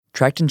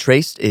Tracked and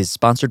Traced is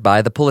sponsored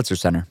by the Pulitzer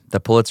Center. The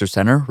Pulitzer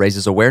Center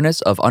raises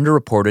awareness of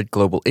underreported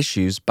global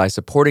issues by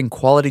supporting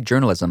quality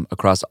journalism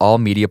across all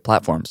media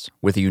platforms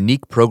with a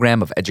unique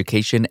program of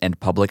education and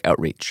public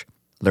outreach.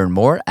 Learn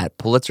more at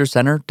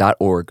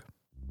pulitzercenter.org.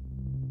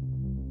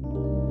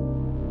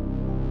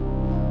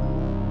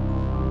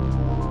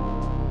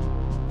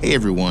 Hey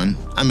everyone,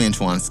 I'm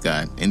Antoine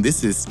Scott, and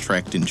this is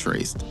Tracked and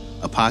Traced,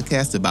 a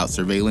podcast about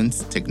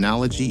surveillance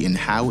technology and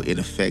how it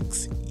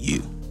affects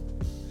you.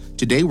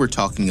 Today we're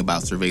talking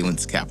about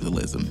surveillance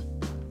capitalism.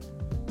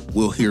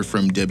 We'll hear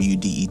from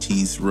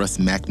WDET's Russ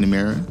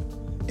McNamara,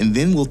 and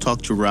then we'll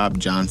talk to Rob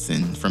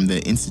Johnson from the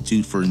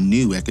Institute for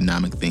New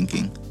Economic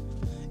Thinking.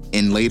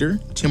 And later,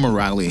 Tim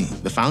O'Reilly,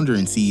 the founder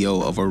and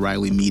CEO of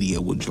O'Reilly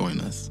Media, will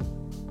join us.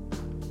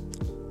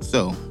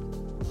 So,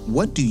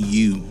 what do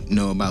you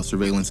know about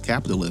surveillance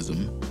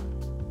capitalism?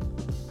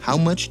 How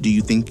much do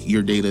you think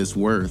your data is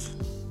worth?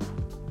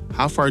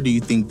 How far do you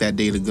think that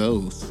data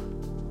goes?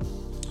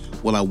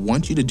 Well, I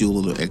want you to do a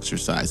little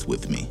exercise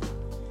with me.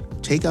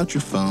 Take out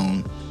your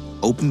phone,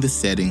 open the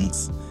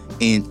settings,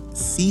 and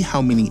see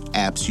how many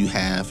apps you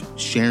have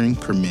sharing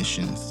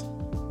permissions.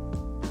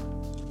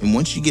 And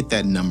once you get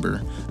that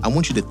number, I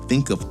want you to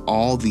think of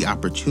all the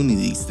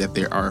opportunities that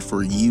there are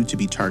for you to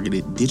be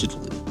targeted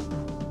digitally.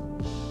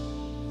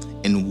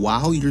 And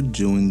while you're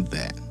doing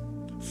that,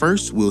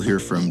 first we'll hear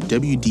from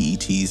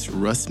WDET's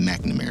Russ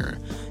McNamara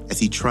as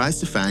he tries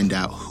to find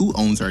out who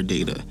owns our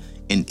data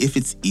and if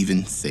it's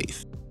even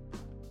safe.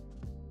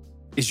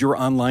 Is your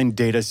online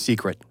data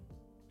secret?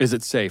 Is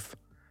it safe?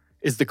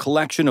 Is the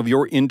collection of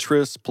your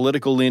interests,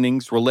 political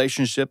leanings,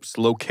 relationships,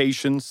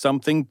 locations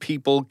something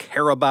people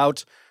care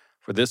about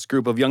for this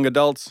group of young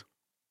adults?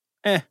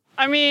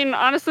 I mean,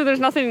 honestly, there's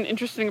nothing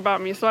interesting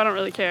about me, so I don't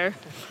really care.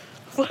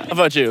 How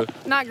about you?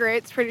 Not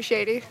great. It's pretty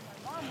shady.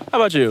 How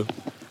about you?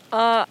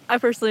 I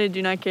personally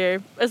do not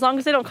care. As long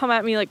as they don't come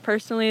at me,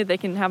 personally, they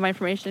can have my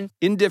information.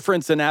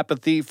 Indifference and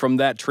apathy from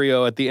that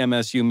trio at the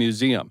MSU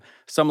Museum.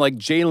 Some like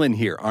Jalen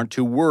here aren't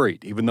too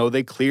worried, even though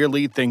they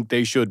clearly think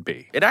they should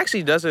be. It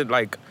actually doesn't,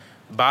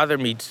 bother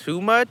me too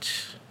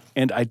much.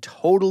 And I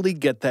totally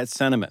get that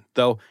sentiment,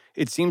 though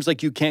it seems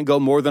like you can't go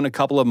more than a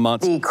couple of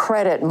months. The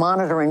credit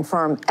monitoring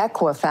firm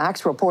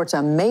Equifax reports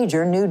a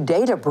major new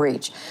data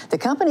breach. The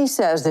company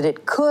says that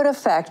it could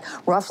affect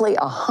roughly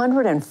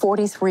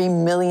 143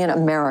 million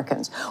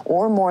Americans,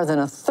 or more than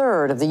a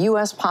third of the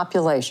U.S.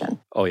 population.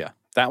 Oh yeah,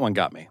 that one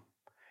got me.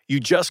 You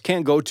just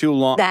can't go too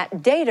long.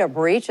 That data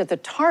breach at the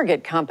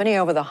Target company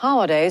over the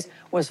holidays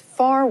was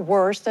far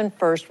worse than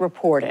first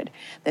reported.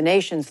 The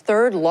nation's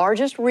third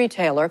largest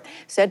retailer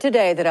said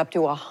today that up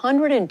to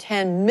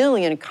 110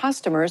 million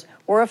customers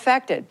were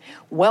affected,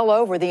 well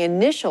over the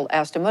initial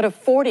estimate of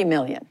 40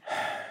 million.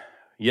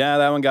 Yeah,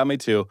 that one got me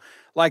too.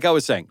 Like I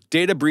was saying,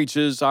 data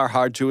breaches are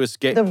hard to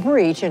escape. The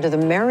breach into the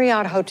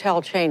Marriott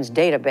hotel chain's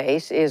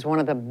database is one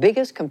of the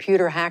biggest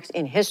computer hacks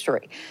in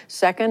history,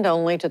 second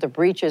only to the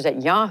breaches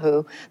at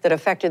Yahoo that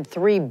affected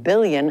 3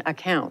 billion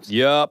accounts.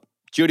 Yup.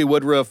 Judy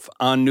Woodruff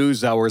on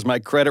NewsHour is my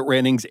credit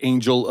ratings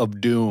angel of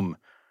doom.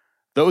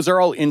 Those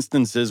are all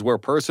instances where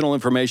personal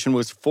information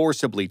was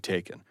forcibly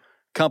taken.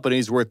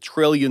 Companies worth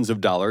trillions of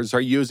dollars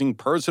are using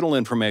personal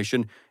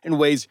information in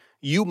ways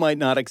you might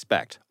not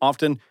expect.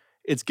 Often,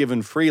 it's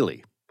given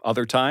freely.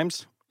 Other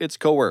times, it's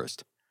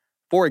coerced.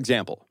 For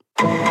example,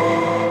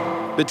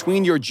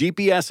 between your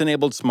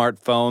GPS-enabled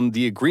smartphone,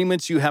 the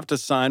agreements you have to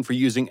sign for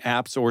using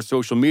apps or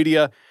social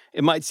media,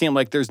 it might seem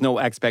like there's no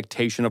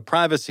expectation of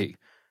privacy.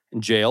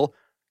 In jail,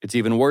 it's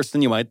even worse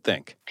than you might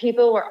think.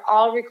 People were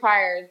all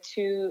required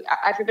to,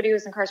 everybody who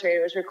was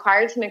incarcerated was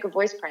required to make a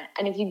voice print.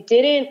 And if you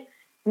didn't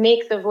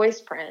make the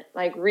voice print,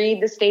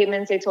 read the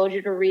statements they told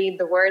you to read,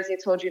 the words they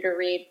told you to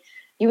read,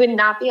 you would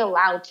not be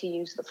allowed to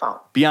use the phone.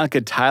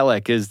 Bianca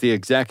Tylek is the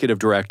executive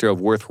director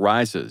of Worth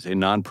Rises, a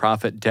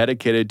nonprofit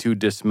dedicated to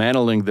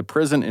dismantling the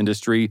prison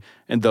industry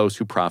and those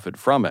who profit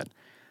from it.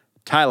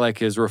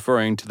 Tylek is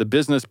referring to the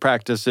business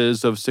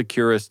practices of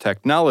Securus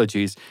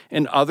Technologies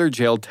and other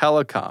jail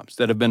telecoms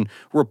that have been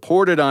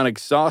reported on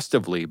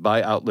exhaustively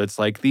by outlets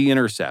like The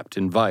Intercept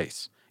and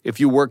Vice. If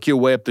you work your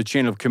way up the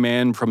chain of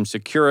command from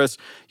Securus,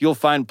 you'll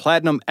find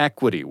Platinum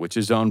Equity, which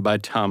is owned by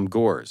Tom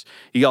Gores.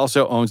 He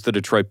also owns the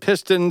Detroit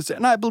Pistons,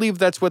 and I believe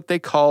that's what they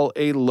call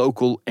a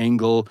local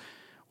angle.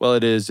 Well,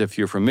 it is if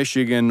you're from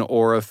Michigan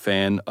or a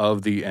fan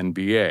of the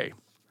NBA.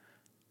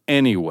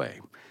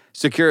 Anyway,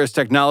 Securus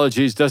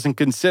Technologies doesn't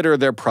consider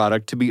their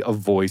product to be a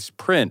voice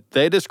print.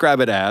 They describe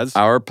it as,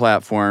 Our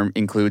platform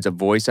includes a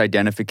voice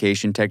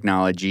identification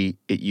technology.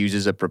 It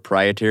uses a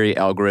proprietary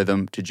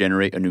algorithm to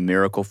generate a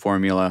numerical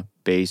formula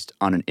based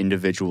on an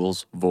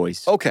individual's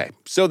voice. Okay,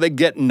 so they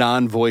get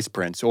non-voice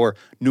prints or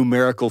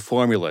numerical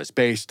formulas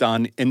based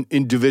on an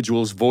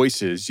individual's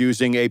voices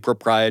using a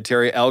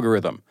proprietary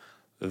algorithm.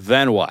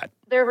 Then what?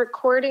 They're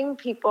recording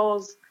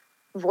people's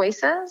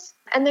voices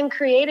and then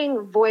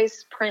creating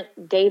voice print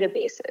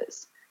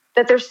databases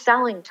that they're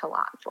selling to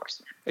law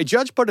enforcement. A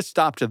judge put a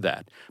stop to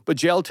that, but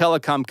jail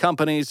telecom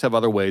companies have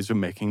other ways of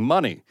making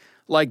money,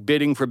 like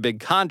bidding for big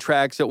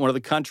contracts at one of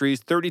the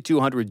country's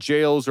 3,200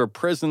 jails or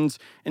prisons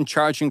and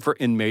charging for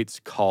inmates'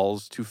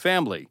 calls to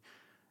family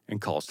and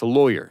calls to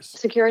lawyers.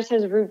 Securus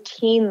has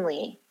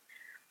routinely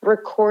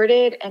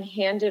recorded and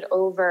handed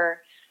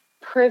over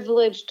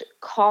privileged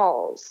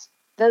calls.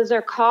 Those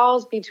are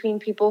calls between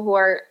people who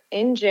are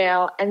in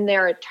jail and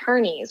their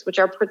attorneys, which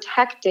are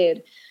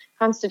protected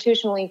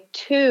constitutionally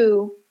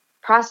to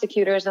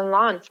prosecutors and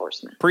law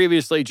enforcement.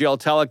 Previously, jail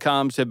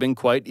telecoms have been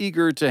quite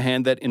eager to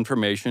hand that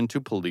information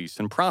to police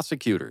and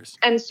prosecutors.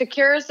 And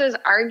Securus's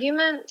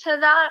argument to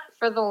that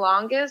for the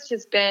longest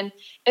has been,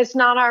 it's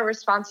not our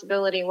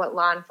responsibility what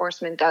law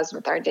enforcement does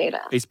with our data.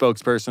 A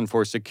spokesperson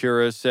for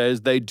Securus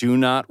says they do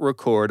not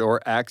record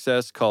or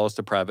access calls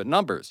to private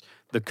numbers.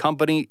 The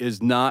company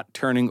is not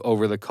turning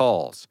over the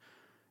calls.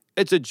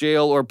 It's a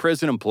jail or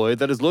prison employee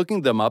that is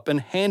looking them up and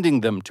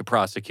handing them to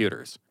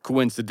prosecutors.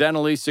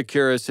 Coincidentally,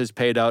 Securus has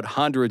paid out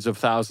hundreds of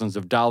thousands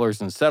of dollars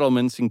in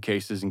settlements in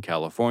cases in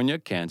California,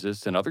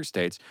 Kansas, and other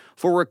states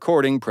for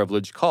recording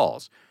privileged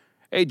calls.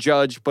 A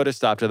judge put a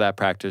stop to that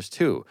practice,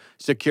 too.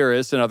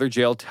 Securus and other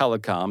jail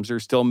telecoms are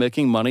still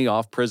making money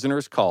off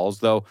prisoners' calls,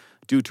 though,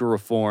 due to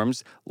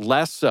reforms,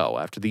 less so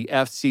after the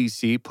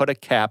FCC put a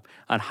cap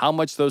on how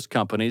much those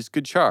companies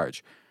could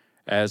charge.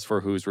 As for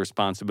whose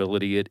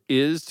responsibility it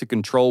is to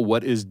control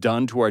what is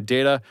done to our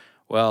data,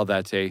 well,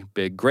 that's a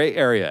big gray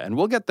area, and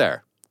we'll get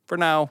there. For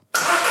now.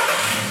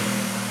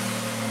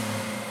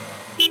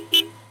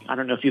 I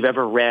don't know if you've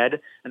ever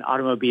read an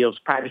automobile's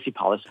privacy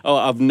policy. Oh,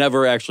 I've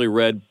never actually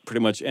read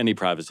pretty much any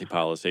privacy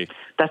policy.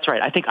 That's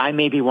right. I think I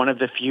may be one of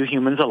the few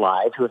humans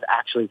alive who have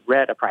actually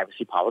read a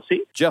privacy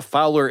policy. Jeff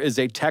Fowler is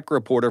a tech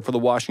reporter for The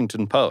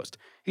Washington Post.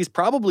 He's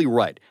probably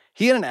right.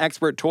 He and an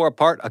expert tore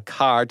apart a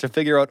car to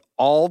figure out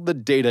all the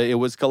data it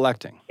was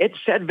collecting. It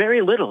said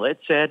very little. It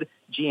said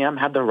GM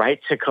had the right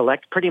to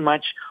collect pretty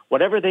much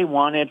whatever they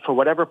wanted for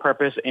whatever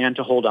purpose and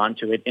to hold on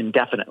to it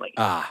indefinitely.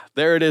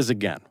 There it is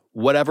again.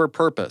 Whatever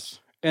purpose.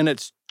 And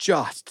it's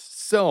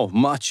just so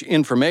much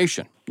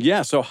information.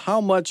 Yeah, so how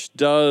much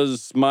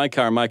does my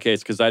car, in my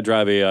case, because I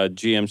drive a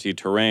GMC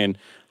Terrain,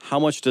 how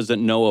much does it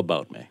know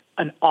about me?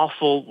 An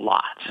awful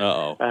lot.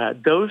 Uh-oh.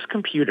 Those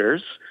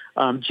computers,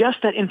 just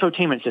that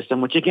infotainment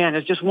system, which again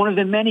is just one of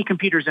the many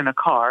computers in a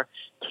car,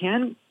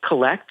 can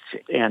collect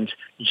and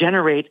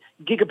generate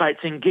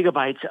gigabytes and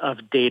gigabytes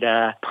of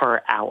data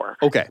per hour.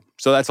 Okay,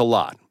 so that's a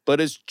lot.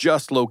 But it's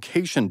just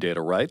location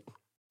data, right?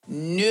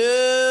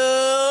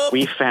 No.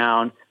 We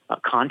found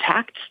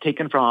contacts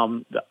taken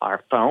from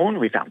our phone.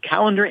 We found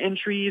calendar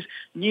entries,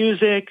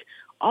 music,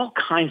 all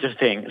kinds of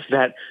things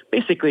that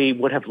basically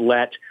would have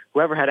let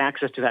whoever had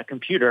access to that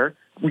computer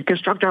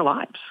reconstruct our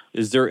lives.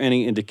 Is there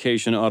any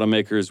indication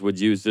automakers would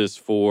use this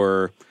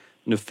for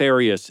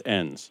nefarious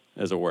ends,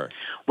 as it were?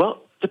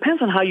 Well,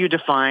 depends on how you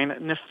define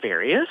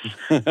nefarious.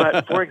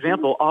 But for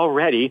example,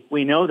 already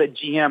we know that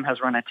GM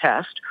has run a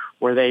test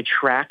where they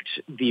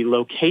tracked the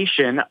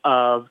location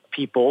of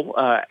people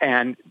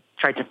and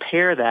tried to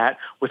pair that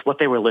with what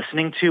they were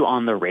listening to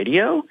on the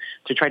radio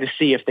to try to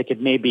see if they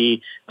could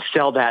maybe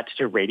sell that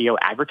to radio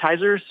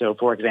advertisers. So,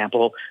 for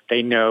example,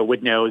 they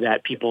would know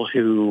that people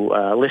who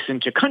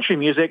listen to country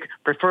music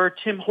prefer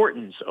Tim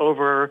Hortons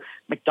over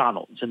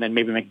McDonald's, and then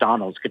maybe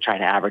McDonald's could try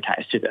to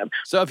advertise to them.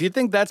 So if you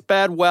think that's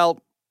bad, well,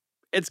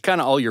 it's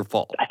kind of all your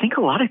fault. I think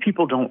a lot of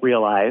people don't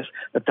realize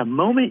that the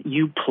moment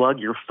you plug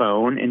your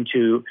phone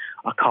into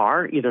a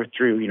car, either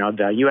through,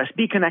 the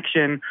USB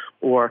connection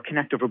or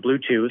connect over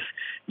Bluetooth,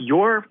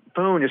 your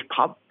phone is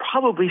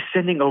probably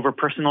sending over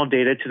personal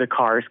data to the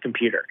car's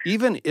computer.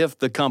 Even if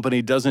the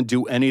company doesn't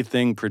do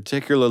anything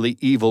particularly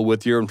evil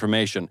with your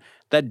information,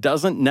 that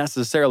doesn't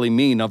necessarily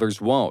mean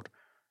others won't.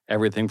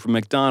 Everything from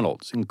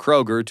McDonald's and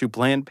Kroger to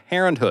Planned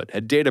Parenthood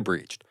had data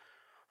breached.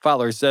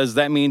 Fowler says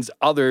that means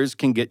others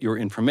can get your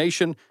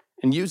information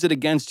and use it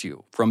against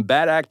you, from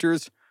bad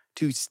actors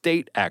to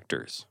state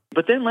actors.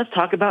 But then let's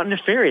talk about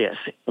nefarious.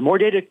 The more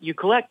data you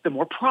collect, the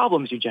more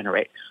problems you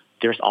generate.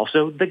 There's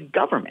also the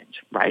government,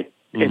 right?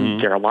 Mm-hmm.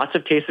 And there are lots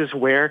of cases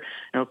where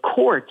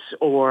courts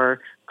or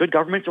good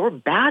governments or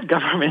bad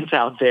governments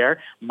out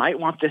there might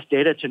want this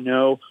data to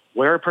know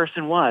where a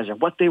person was or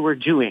what they were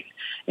doing.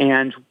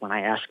 And when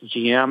I ask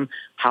GM,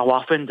 how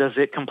often does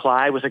it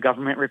comply with a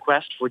government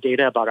request for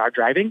data about our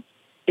driving?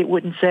 It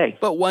wouldn't say.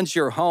 But once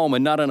you're home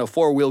and not on a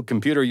four-wheeled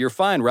computer, you're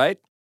fine, right?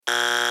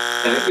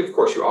 And I think, of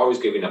course, you're always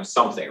giving up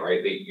something,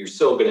 right? You're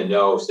still going to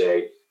know,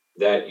 say,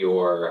 that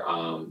you're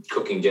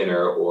cooking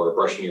dinner or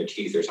brushing your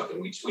teeth or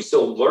something. We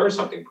still learn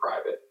something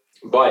private.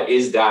 But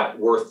is that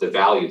worth the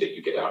value that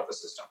you get out of the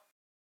system?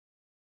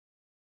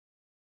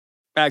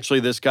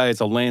 Actually, this guy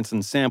is a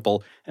Lanson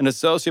Sample, an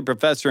associate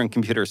professor in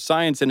computer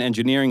science and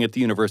engineering at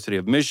the University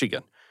of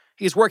Michigan.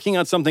 He's working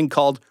on something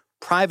called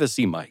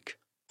Privacy Mic.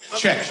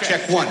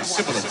 Check one.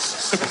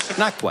 Sibilance.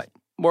 Not quite.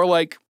 More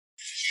like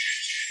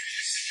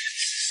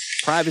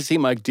Privacy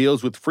Mic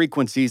deals with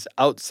frequencies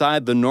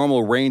outside the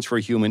normal range for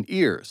human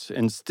ears,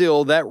 and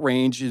still that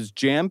range is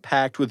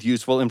jam-packed with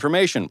useful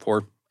information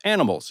for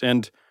animals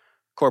and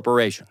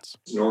corporations.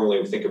 Normally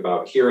we think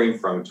about hearing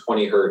from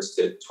 20 hertz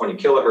to 20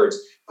 kilohertz,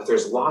 but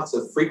there's lots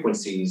of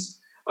frequencies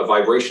of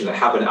vibration that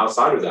happen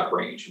outside of that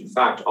range. In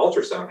fact,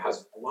 ultrasound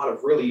has a lot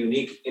of really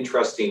unique,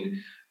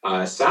 interesting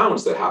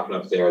sounds that happen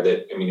up there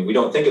that, we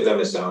don't think of them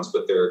as sounds,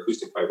 but they're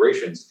acoustic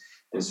vibrations.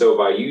 And so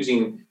by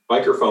using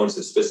microphones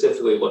that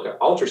specifically look at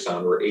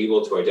ultrasound, we're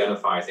able to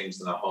identify things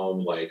in the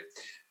home like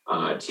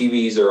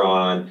TVs are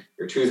on,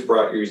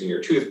 you're using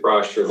your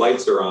toothbrush, your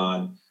lights are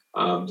on,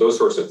 those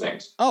sorts of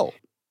things. Oh,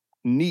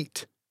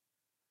 neat.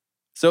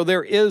 So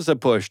there is a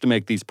push to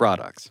make these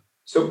products.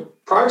 So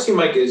Privacy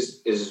Mic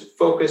is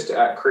focused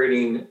at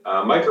creating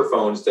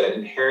microphones that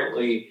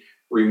inherently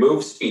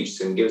remove speech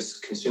and gives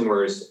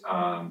consumers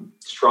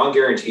strong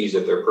guarantees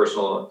that their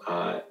personal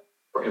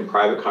and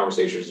private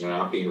conversations are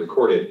not being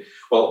recorded,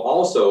 while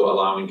also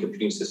allowing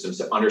computing systems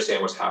to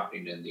understand what's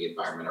happening in the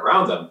environment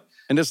around them.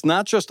 And it's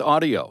not just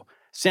audio.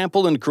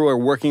 Sample and crew are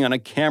working on a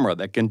camera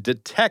that can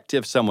detect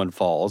if someone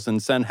falls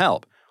and send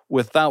help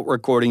without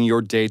recording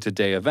your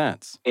day-to-day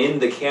events. In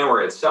the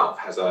camera itself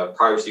has a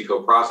privacy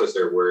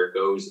coprocessor where it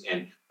goes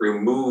and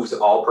removes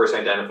all person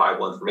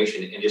identifiable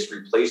information and just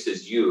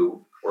replaces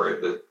you or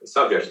the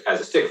subject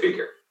as a stick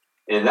figure.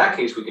 And in that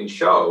case, we can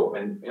show,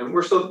 and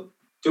we're still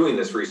doing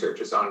this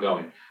research, it's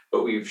ongoing,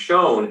 but we've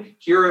shown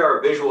here are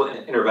our visual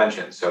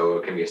interventions. So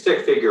it can be a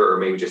stick figure or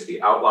maybe just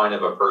the outline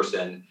of a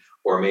person,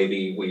 or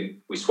maybe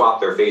we swap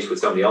their face with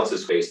somebody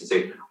else's face and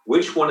say,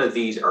 which one of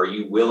these are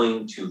you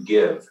willing to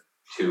give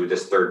to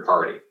this third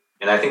party?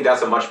 And I think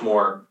that's a much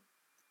more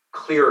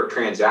clear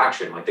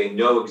transaction. Like they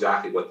know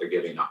exactly what they're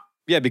giving up.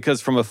 Yeah,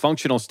 because from a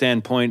functional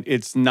standpoint,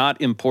 it's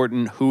not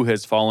important who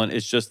has fallen.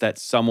 It's just that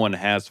someone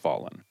has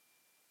fallen.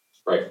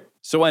 Right.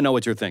 So I know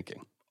what you're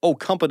thinking. Oh,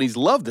 companies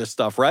love this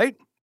stuff, right?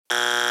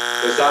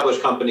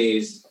 Established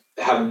companies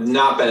have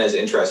not been as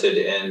interested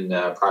in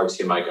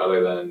Privacy Mic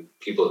other than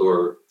people who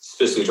are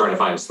specifically trying to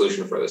find a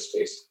solution for this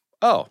space.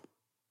 Oh,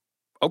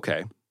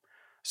 okay.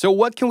 So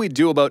what can we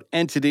do about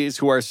entities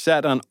who are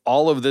set on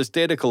all of this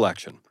data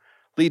collection?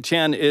 Lee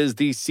Chan is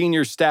the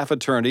senior staff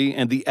attorney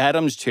and the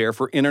Adams Chair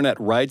for Internet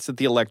Rights at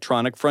the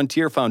Electronic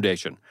Frontier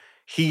Foundation.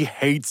 He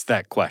hates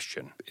that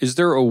question. Is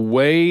there a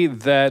way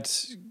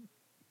that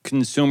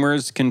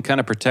consumers can kind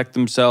of protect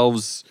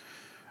themselves,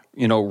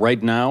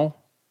 right now?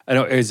 I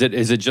don't. Is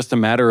it just a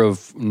matter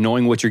of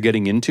knowing what you're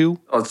getting into?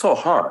 Oh, it's so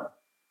hard.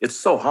 It's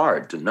so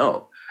hard to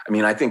know.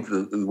 I think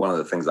one of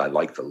the things I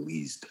like the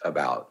least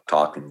about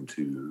talking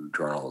to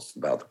journalists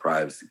about the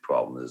privacy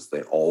problem is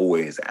they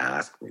always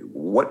ask me,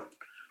 what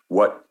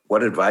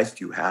advice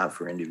do you have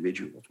for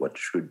individuals? What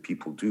should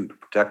people do to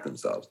protect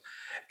themselves?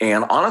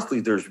 And honestly,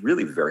 there's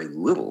really very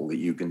little that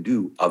you can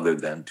do other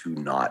than to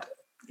not,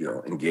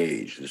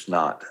 engage. There's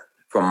not,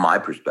 from my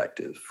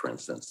perspective, for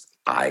instance,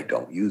 I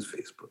don't use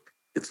Facebook.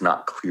 It's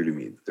not clear to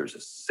me that there's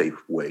a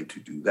safe way to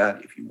do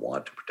that if you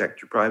want to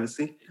protect your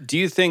privacy. Do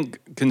you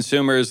think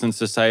consumers and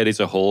society as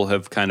a whole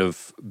have kind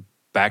of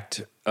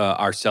backed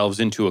ourselves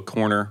into a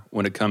corner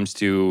when it comes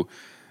to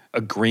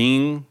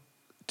agreeing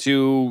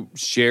to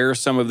share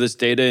some of this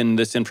data and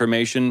this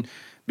information?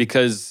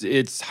 Because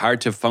it's hard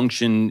to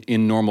function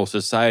in normal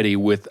society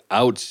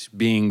without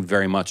being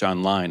very much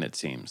online, it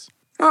seems.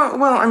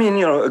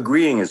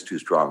 Agreeing is too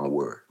strong a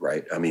word,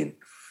 right?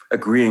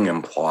 Agreeing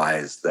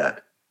implies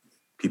that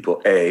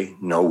people, A,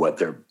 know what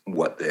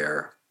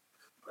they're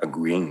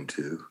agreeing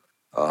to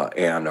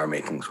and are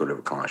making sort of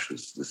a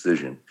conscious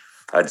decision.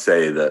 I'd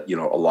say that,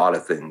 a lot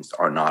of things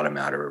are not a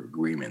matter of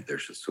agreement.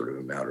 There's just sort of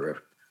a matter of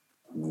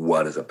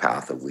what is a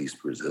path of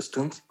least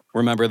resistance.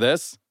 Remember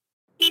this?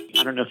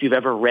 I don't know if you've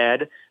ever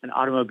read an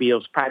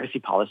automobile's privacy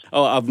policy.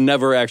 Oh, I've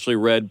never actually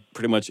read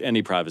pretty much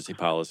any privacy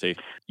policy.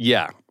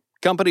 Yeah,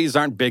 companies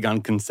aren't big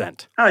on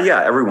consent.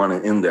 Yeah, everyone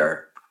in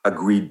there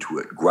agreed to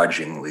it,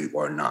 grudgingly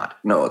or not.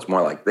 No, it's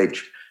more like they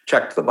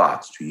checked the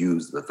box to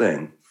use the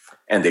thing,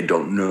 and they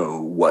don't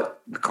know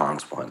what the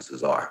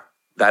consequences are.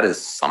 That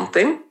is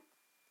something,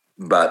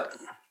 but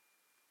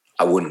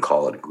I wouldn't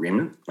call it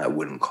agreement. I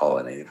wouldn't call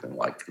it anything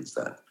like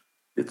consent.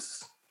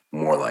 It's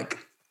more like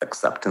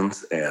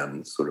acceptance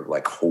and sort of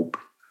like hope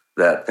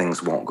that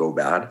things won't go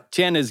bad.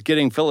 Chan is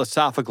getting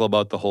philosophical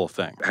about the whole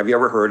thing. Have you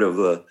ever heard of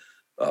the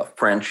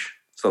French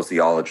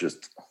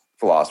sociologist,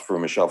 philosopher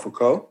Michel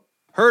Foucault?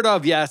 Heard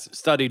of, yes.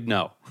 Studied,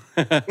 no.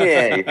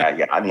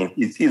 Yeah.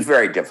 He's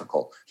very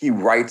difficult. He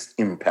writes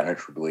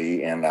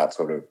impenetrably in that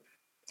sort of,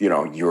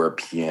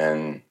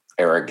 European,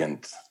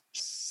 arrogant,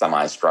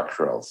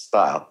 semi-structural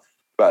style.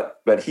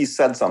 But he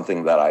said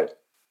something that I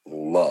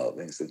love.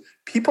 And he said,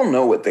 people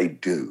know what they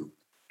do,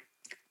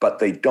 but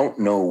they don't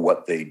know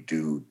what they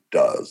do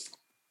does.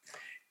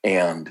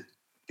 And,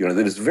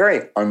 there's a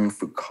very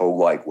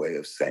un-Foucault-like way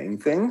of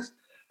saying things.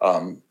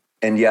 And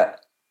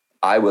yet,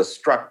 I was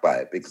struck by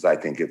it because I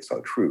think it's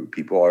so true.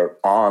 People are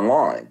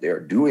online, they're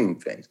doing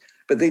things,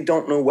 but they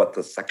don't know what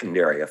the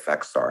secondary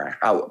effects are,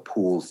 how it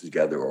pools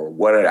together, or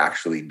what it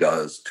actually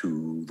does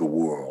to the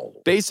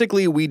world.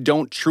 Basically, we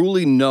don't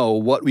truly know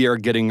what we are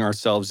getting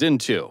ourselves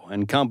into,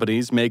 and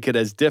companies make it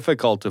as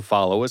difficult to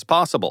follow as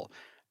possible.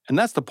 And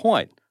that's the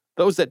point.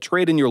 Those that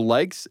trade in your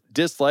likes,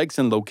 dislikes,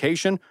 and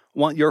location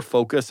want your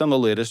focus on the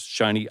latest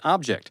shiny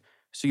object,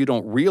 so you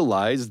don't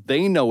realize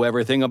they know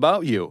everything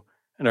about you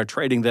and are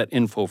trading that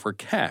info for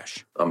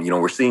cash.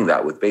 We're seeing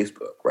that with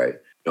Facebook, right?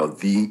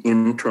 The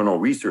internal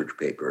research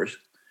papers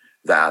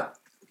that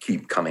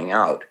keep coming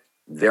out,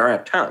 they're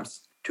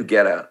attempts to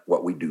get at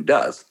what we do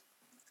does.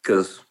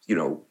 Because,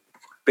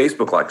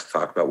 Facebook likes to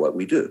talk about what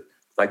we do.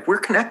 Like, we're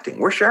connecting,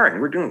 we're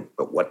sharing, we're doing,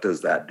 but what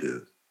does that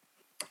do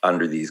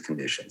under these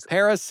conditions?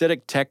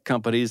 Parasitic tech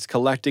companies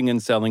collecting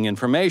and selling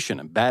information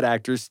and bad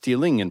actors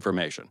stealing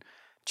information.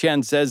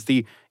 Chen says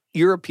the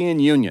European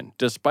Union,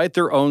 despite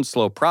their own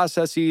slow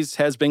processes,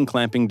 has been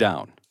clamping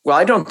down. Well,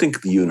 I don't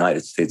think the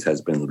United States has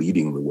been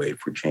leading the way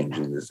for change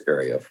in this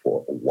area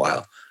for a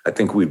while. I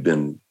think we've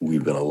been a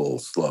little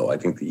slow. I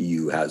think the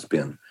EU has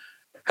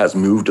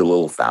moved a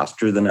little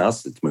faster than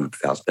us. It's moved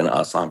faster than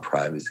us on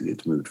privacy.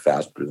 It's moved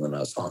faster than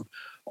us on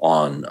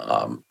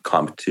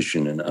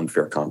competition and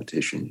unfair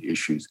competition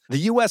issues. The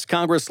U.S.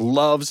 Congress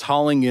loves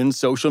hauling in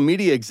social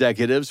media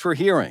executives for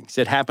hearings.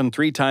 It happened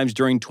 3 times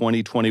during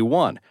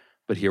 2021.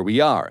 But here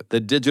we are. The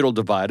digital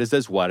divide is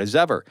as wide as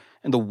ever,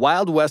 and the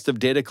wild west of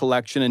data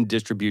collection and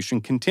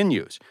distribution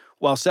continues,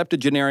 while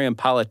septuagenarian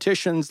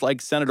politicians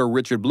like Senator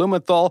Richard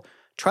Blumenthal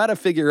try to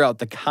figure out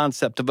the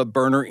concept of a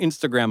burner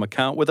Instagram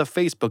account with a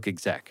Facebook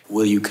exec.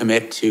 Will you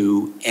commit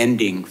to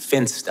ending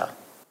Finsta?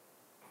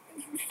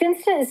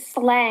 Finsta is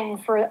slang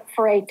for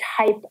a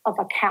type of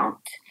account.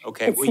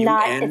 Okay, will you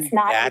end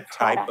that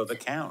type of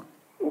account?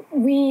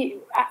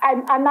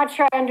 I'm not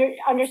sure I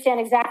understand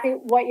exactly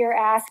what you're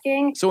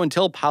asking. So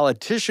until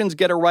politicians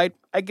get it right,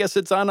 I guess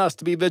it's on us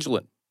to be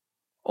vigilant.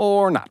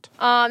 Or not.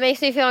 It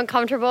makes me feel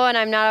uncomfortable, and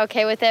I'm not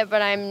okay with it,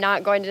 but I'm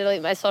not going to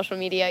delete my social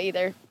media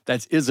either.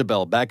 That's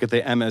Isabel back at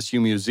the MSU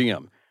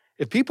Museum.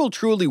 If people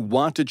truly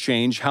want to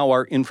change how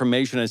our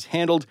information is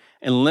handled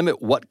and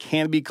limit what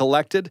can be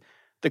collected,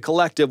 the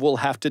collective will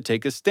have to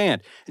take a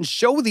stand and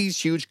show these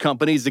huge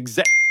companies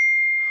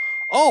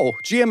Oh,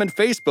 GM and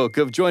Facebook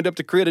have joined up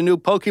to create a new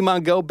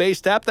Pokemon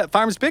Go-based app that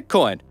farms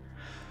Bitcoin.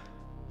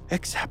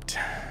 Except...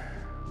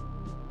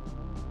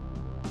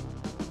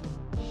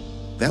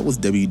 That was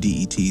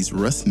WDET's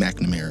Russ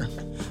McNamara.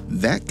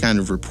 That kind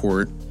of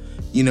report,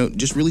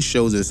 just really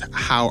shows us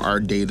how our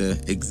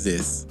data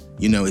exists.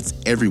 It's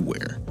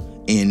everywhere,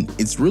 and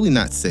it's really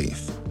not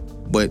safe.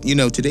 But,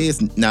 today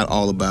is not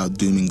all about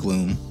doom and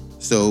gloom.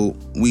 So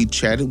we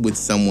chatted with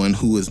someone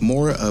who is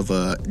more of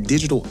a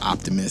digital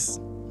optimist,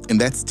 and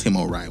that's Tim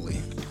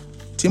O'Reilly.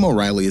 Tim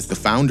O'Reilly is the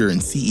founder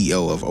and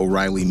CEO of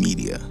O'Reilly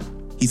Media.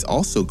 He's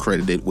also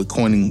credited with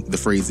coining the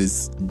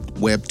phrases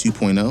Web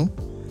 2.0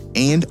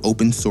 and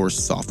open source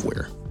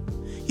software.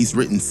 He's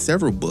written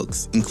several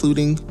books,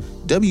 including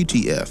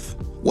WTF,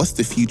 What's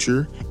the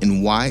Future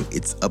and Why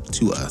It's Up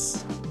to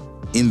Us.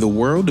 In the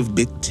world of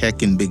big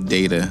tech and big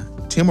data,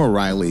 Tim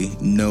O'Reilly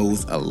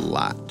knows a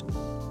lot.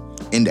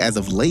 And as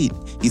of late,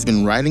 he's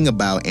been writing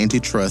about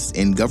antitrust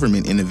and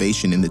government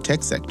innovation in the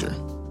tech sector.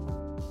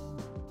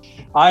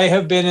 I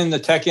have been in the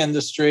tech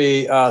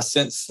industry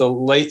since the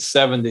late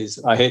 70s,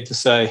 I hate to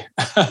say.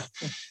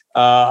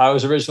 I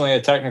was originally a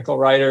technical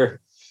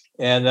writer,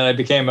 and then I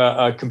became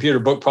a computer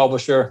book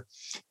publisher,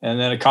 and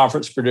then a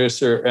conference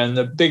producer. And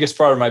the biggest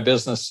part of my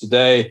business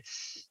today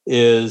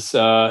is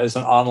an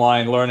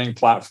online learning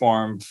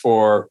platform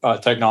for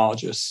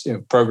technologists,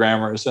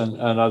 programmers, and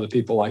other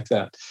people like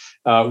that.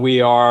 We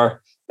are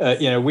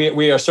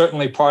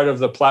certainly part of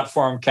the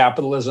platform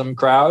capitalism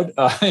crowd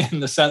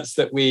in the sense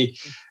that we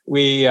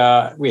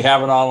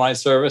have an online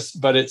service,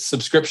 but it's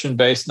subscription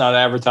based, not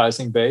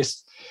advertising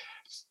based.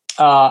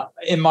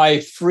 In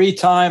my free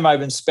time, I've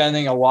been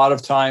spending a lot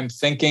of time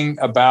thinking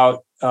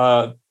about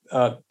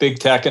big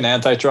tech and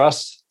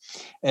antitrust,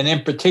 and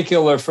in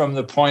particular from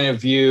the point of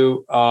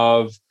view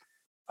of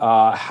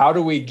how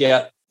do we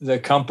get the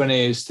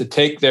companies to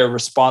take their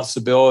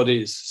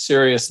responsibilities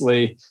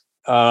seriously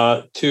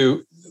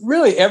to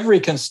really every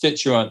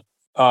constituent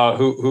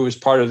who is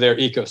part of their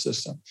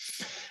ecosystem.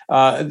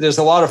 There's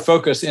a lot of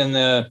focus in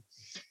the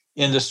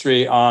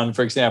industry on,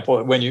 for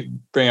example, when you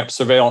bring up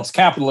surveillance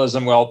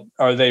capitalism, well,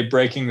 are they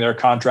breaking their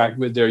contract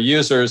with their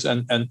users?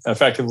 And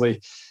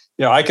effectively,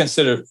 I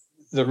consider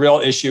the real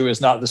issue is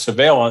not the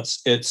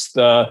surveillance, it's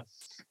the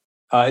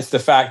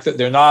fact that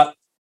they're not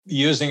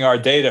using our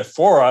data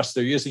for us,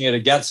 they're using it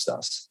against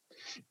us.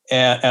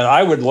 And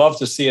I would love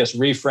to see us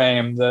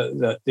reframe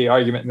the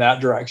argument in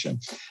that direction.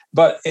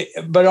 But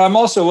I'm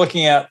also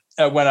looking at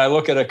when I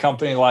look at a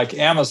company like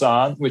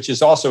Amazon, which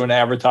is also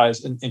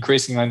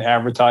increasingly an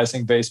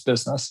advertising-based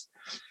business.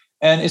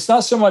 And it's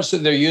not so much that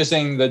they're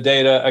using the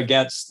data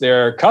against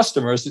their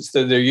customers, it's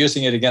that they're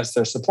using it against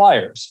their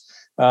suppliers.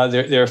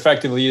 They're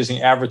effectively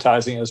using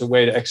advertising as a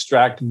way to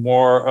extract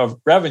more of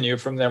revenue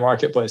from their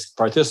marketplace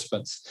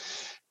participants.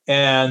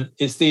 And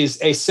it's these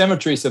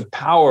asymmetries of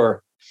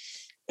power.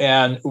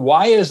 And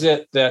why is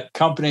it that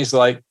companies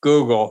like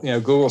Google,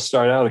 Google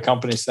started out a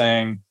company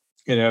saying,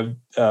 do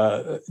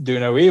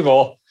no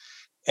evil.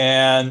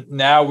 And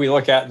now we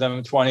look at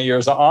them 20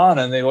 years on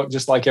and they look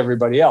just like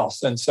everybody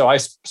else. And so I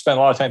spent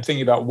a lot of time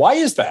thinking about why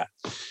is that?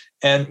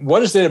 And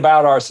what is it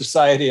about our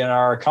society and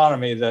our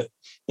economy that,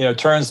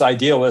 turns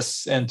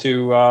idealists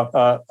into,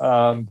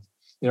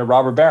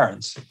 robber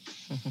barons?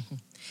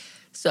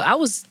 So I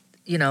was,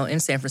 in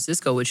San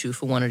Francisco with you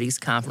for one of these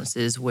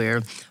conferences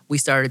where we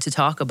started to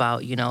talk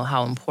about,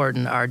 how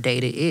important our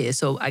data is.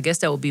 So I guess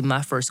that would be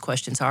my first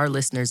question to our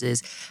listeners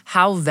is,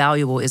 how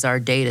valuable is our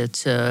data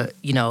to,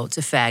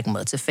 to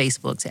Fagma, to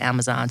Facebook, to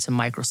Amazon, to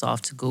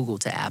Microsoft, to Google,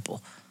 to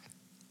Apple?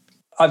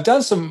 I've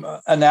done some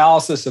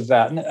analysis of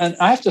that. And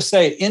I have to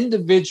say,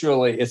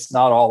 individually, it's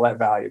not all that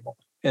valuable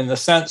in the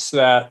sense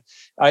that,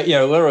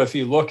 literally, if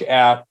you look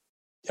at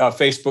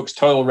Facebook's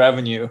total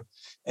revenue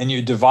and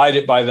you divide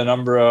it by the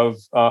number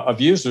of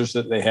users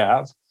that they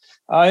have,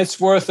 it's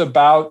worth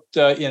about,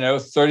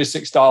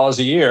 $36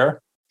 a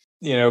year,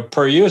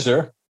 per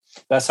user.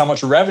 That's how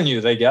much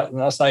revenue they get. And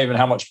that's not even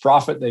how much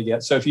profit they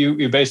get. So if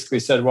you basically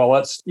said, well,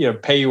 let's,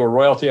 pay you a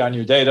royalty on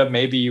your data,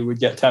 maybe you would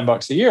get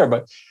 $10 a year.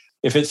 But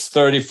if it's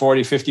 30,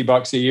 40,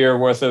 $50 a year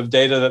worth of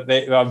data that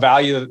they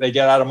value that they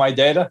get out of my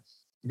data,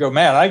 you go,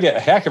 man, I get a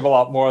heck of a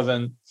lot more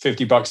than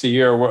 $50 a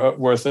year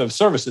worth of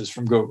services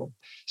from Google.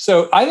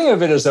 So I think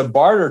of it as a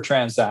barter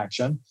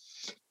transaction,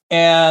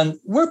 and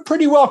we're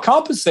pretty well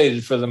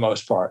compensated for the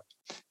most part.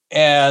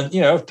 And,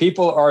 if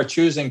people are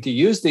choosing to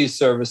use these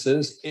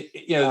services,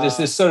 there's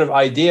this sort of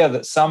idea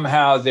that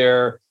somehow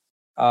they're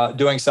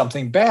doing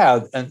something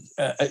bad, and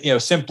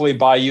simply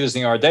by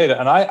using our data.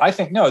 And I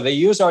think no,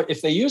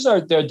 if they use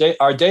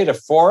our data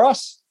for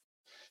us,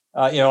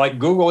 like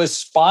Google is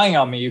spying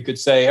on me. You could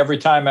say every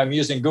time I'm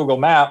using Google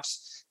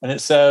Maps, and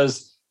it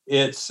says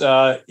it's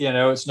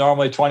it's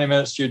normally 20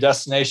 minutes to your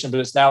destination, but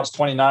it's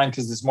 29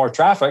 because there's more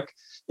traffic.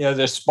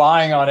 They're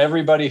spying on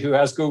everybody who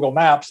has Google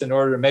Maps in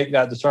order to make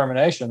that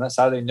determination. That's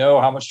how they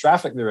know how much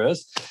traffic there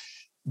is.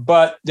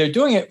 But they're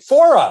doing it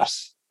for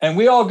us, and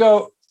we all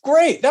go,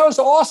 great, that was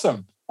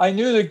awesome. I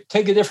knew to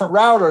take a different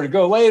route or to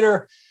go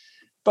later.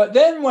 But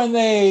then when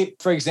they,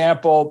 for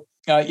example,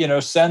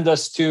 send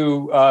us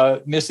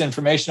to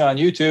misinformation on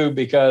YouTube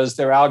because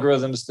their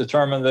algorithms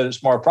determine that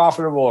it's more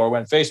profitable, or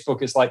when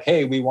Facebook is like,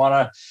 hey, we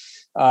want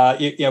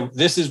to,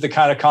 this is the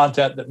kind of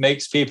content that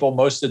makes people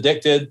most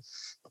addicted,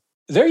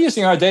 they're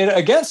using our data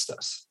against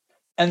us.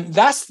 And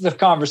that's the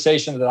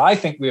conversation that I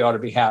think we ought to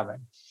be having,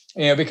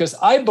 because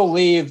I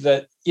believe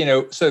that,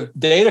 so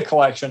data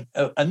collection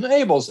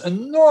enables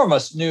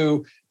enormous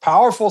new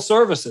powerful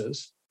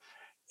services.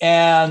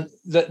 And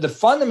the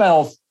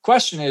fundamental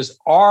question is,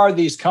 are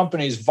these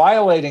companies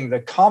violating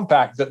the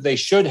compact that they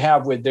should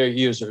have with their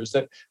users,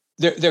 that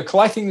they're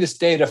collecting this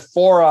data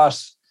for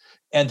us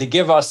and to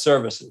give us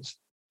services?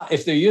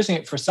 If they're using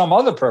it for some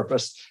other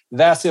purpose,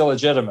 that's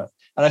illegitimate.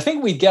 And I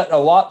think we get a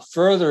lot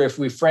further if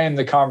we frame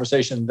the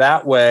conversation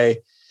that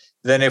way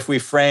than if we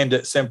framed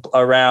it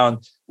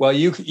around, well,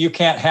 you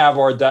can't have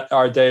our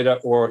data,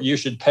 or you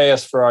should pay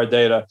us for our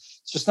data.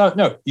 It's just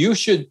no, you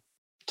should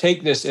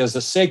take this as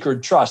a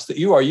sacred trust that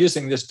you are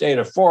using this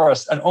data for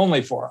us and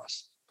only for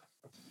us.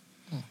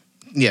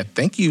 Yeah,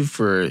 thank you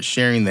for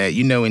sharing that.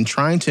 In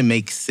trying to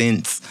make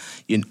sense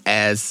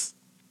as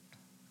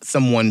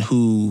someone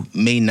who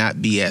may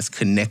not be as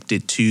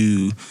connected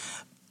to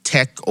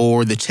tech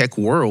or the tech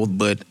world,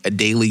 but a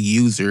daily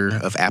user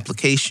of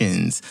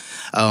applications,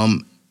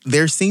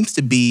 there seems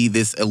to be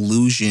this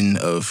illusion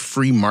of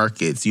free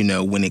markets,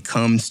 when it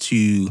comes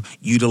to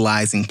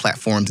utilizing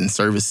platforms and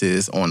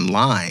services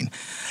online.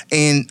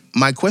 And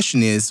my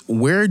question is,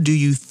 where do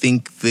you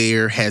think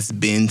there has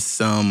been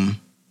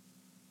some,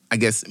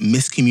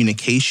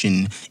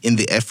 miscommunication in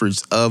the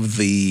efforts of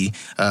the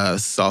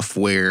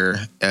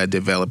software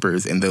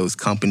developers and those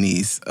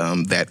companies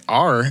that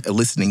are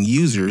eliciting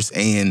users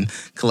and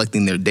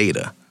collecting their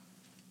data?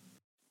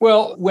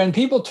 Well, when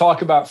people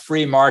talk about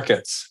free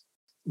markets,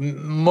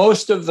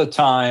 most of the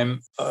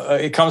time,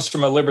 it comes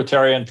from a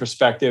libertarian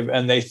perspective,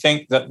 and they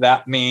think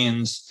that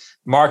means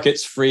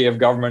markets free of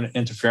government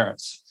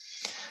interference.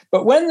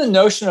 But when the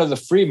notion of the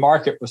free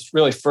market was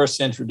really first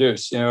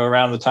introduced,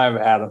 around the time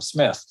of Adam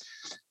Smith,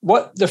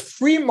 what the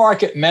free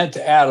market meant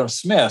to Adam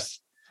Smith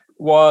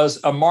was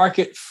a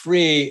market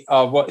free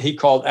of what he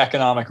called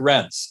economic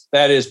rents.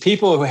 That is,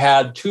 people who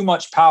had too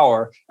much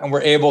power and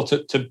were able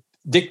to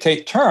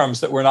dictate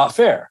terms that were not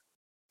fair.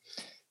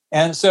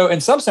 And so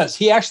in some sense,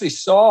 he actually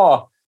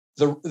saw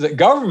the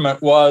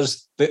government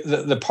was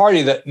the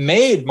party that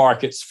made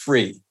markets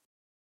free.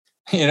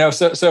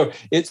 So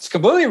it's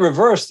completely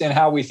reversed in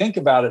how we think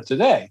about it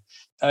today.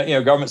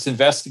 Government's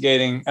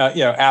investigating,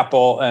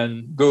 Apple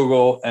and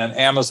Google and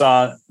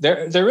Amazon.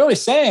 They're really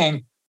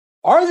saying,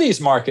 are these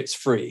markets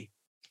free?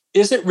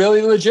 Is it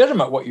really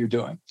legitimate what you're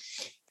doing?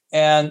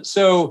 And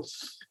so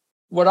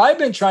what I've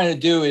been trying to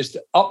do is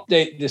to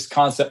update this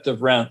concept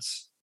of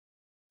rents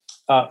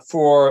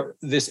for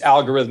this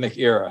algorithmic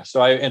era.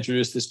 So I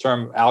introduced this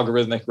term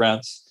algorithmic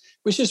rents,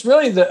 which is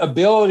really the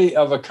ability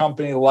of a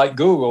company like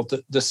Google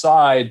to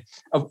decide,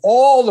 of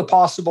all the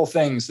possible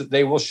things that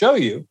they will show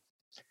you,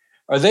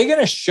 are they going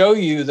to show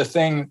you the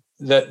thing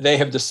that they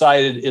have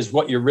decided is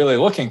what you're really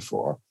looking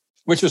for,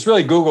 which was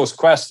really Google's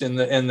quest in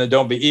the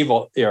Don't Be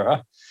Evil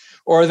era,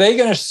 Or are they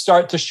going to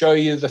start to show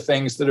you the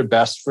things that are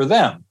best for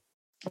them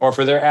or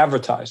for their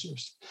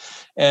advertisers?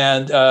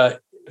 And,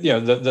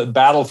 the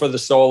battle for the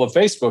soul of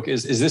Facebook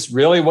is this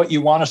really what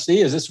you want to see?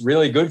 Is this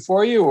really good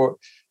for you? Or,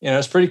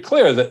 it's pretty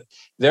clear that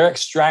they're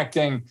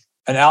extracting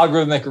an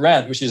algorithmic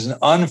rent, which is an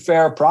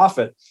unfair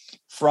profit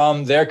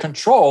from their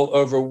control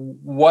over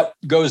what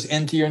goes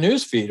into your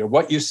newsfeed or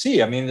what you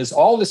see. I mean, there's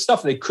all this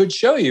stuff they could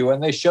show you,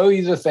 and they show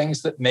you the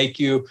things that make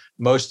you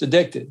most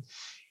addicted.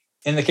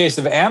 In the case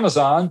of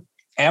Amazon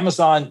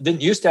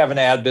didn't used to have an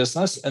ad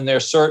business, and their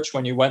search,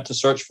 when you went to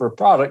search for a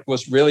product,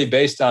 was really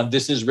based on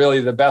this is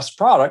really the best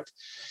product.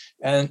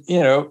 And,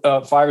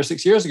 5 or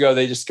 6 years ago,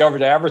 they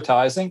discovered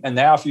advertising. And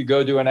now if you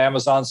go do an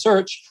Amazon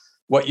search,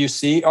 what you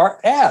see are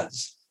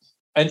ads.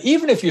 And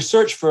even if you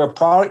search for a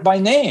product by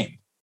name,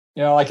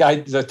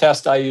 the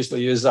test I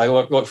usually use, I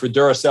look for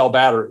Duracell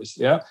batteries,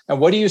 and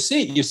what do you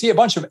see? You see a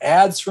bunch of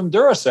ads from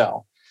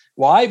Duracell.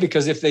 Why?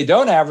 Because if they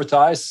don't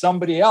advertise,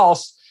 somebody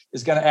else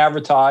is going to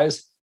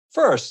advertise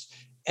first.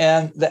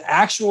 And the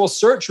actual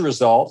search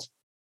result,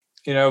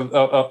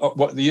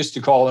 what they used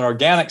to call an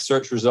organic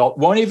search result,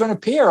 won't even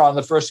appear on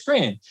the first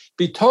screen.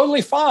 Be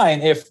totally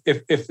fine if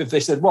they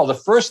said, well, the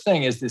first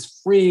thing is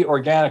this free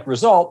organic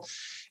result,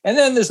 and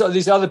then there's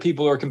these other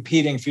people who are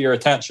competing for your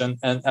attention,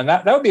 and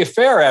that would be a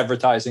fair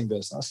advertising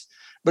business.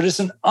 But it's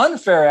an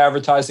unfair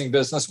advertising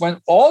business when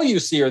all you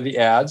see are the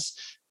ads,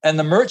 and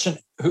the merchant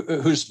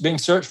who's being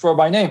searched for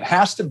by name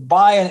has to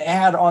buy an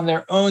ad on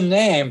their own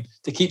name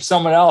to keep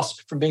someone else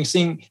from being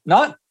seen,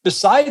 not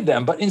beside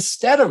them, but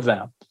instead of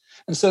them.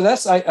 And so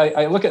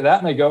I look at that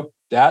and I go,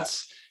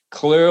 that's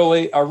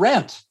clearly a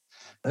rent,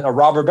 a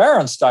robber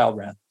baron style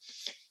rent.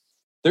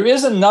 There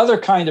is another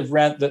kind of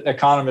rent that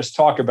economists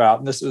talk about,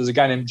 and this is a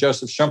guy named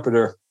Joseph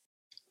Schumpeter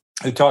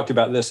who talked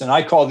about this, and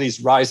I call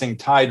these rising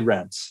tide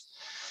rents.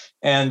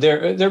 And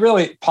they're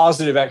really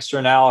positive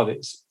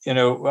externalities.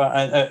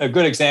 A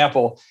good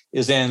example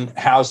is in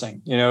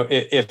housing.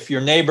 If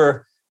your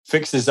neighbor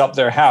fixes up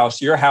their house,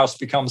 your house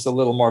becomes a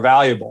little more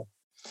valuable.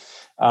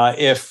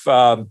 If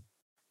the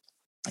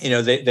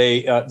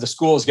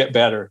schools get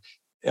better,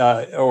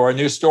 or a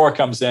new store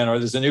comes in, or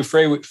there's a new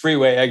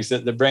freeway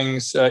exit that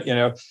brings, or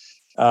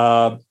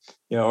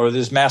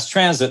there's mass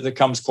transit that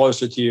comes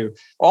closer to you.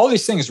 All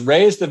these things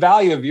raise the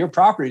value of your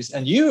properties,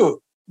 and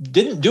you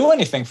didn't do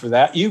anything for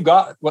that. You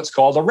got what's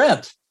called a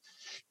rent.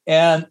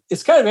 And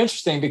it's kind of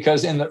interesting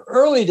because in the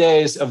early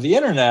days of the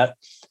internet,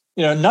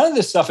 none of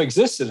this stuff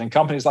existed, and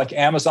companies like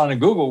Amazon and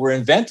Google were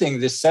inventing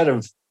this set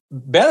of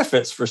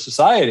benefits for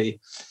society.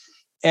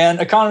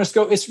 And economists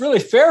go, it's really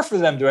fair for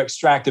them to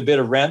extract a bit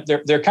of rent.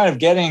 They're kind of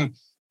getting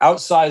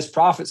outsized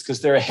profits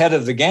because they're ahead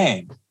of the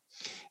game.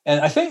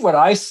 And I think what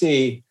I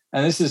see,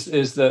 and this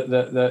is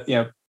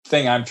the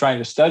thing I'm trying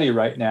to study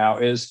right now,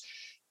 is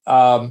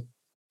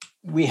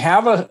we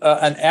have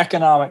an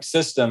economic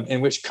system in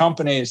which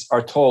companies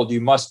are told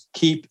you must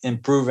keep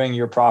improving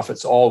your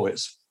profits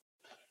always.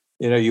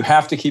 You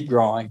have to keep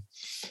growing.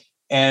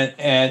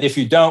 And if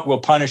you don't,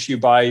 we'll punish you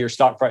by your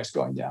stock price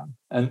going down.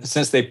 And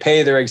since they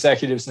pay their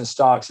executives in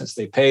stock, since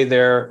they pay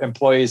their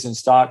employees in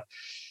stock,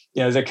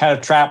 they're kind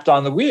of trapped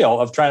on the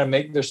wheel of trying to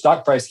make their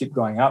stock price keep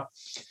going up.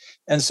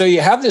 And so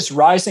you have this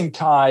rising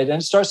tide,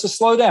 and it starts to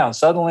slow down.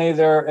 Suddenly,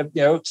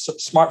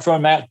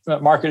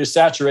 smartphone market is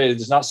saturated.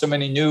 There's not so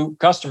many new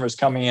customers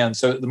coming in,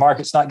 so the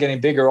market's not getting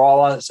bigger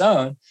all on its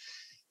own.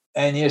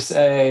 And you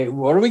say,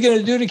 what are we going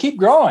to do to keep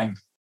growing?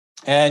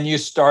 And you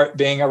start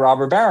being a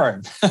robber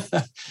baron,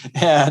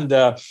 and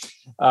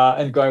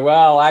going,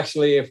 well,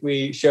 actually, if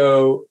we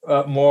show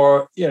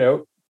more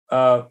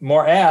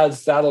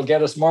ads, that'll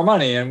get us more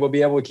money, and we'll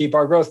be able to keep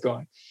our growth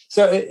going.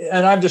 So,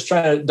 and I'm just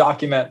trying to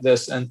document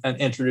this and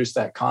introduce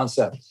that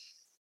concept.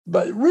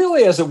 But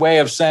really as a way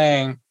of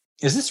saying,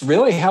 is this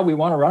really how we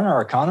want to run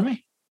our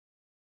economy?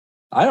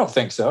 I don't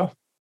think so.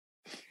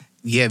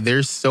 Yeah,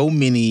 there's so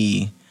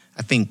many,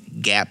 I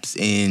think, gaps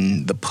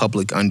in the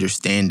public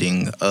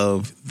understanding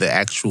of the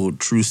actual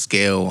true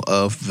scale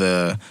of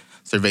the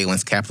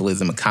surveillance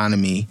capitalism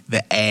economy,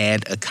 the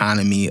ad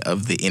economy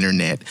of the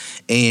internet.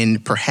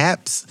 And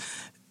perhaps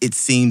it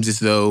seems as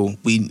though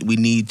we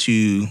need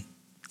to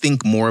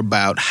think more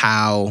about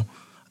how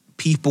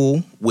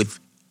people with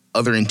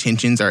other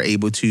intentions are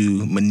able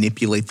to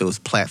manipulate those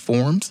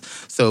platforms.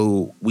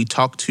 So we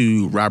talked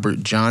to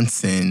Robert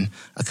Johnson,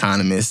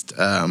 economist,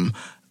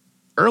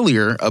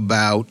 earlier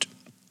about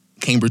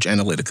Cambridge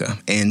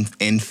Analytica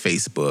and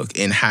Facebook,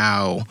 and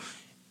how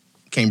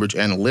Cambridge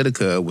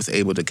Analytica was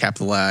able to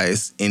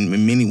capitalize in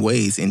many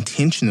ways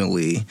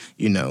intentionally,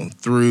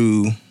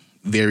 through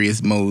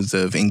various modes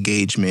of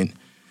engagement,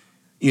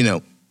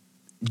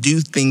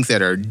 do things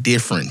that are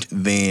different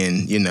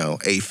than,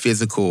 a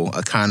physical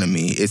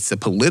economy. It's a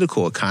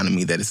political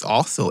economy that is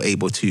also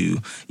able to,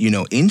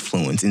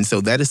 influence. And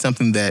so that is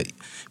something that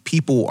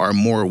people are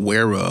more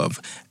aware of.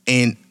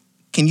 And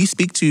can you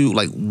speak to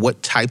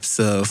what types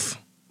of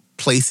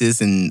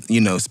places and,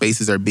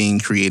 spaces are being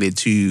created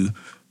to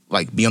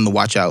be on the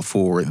watch out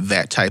for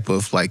that type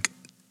of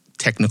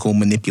technical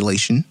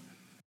manipulation?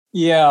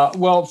 Yeah,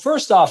 well,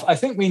 first off, I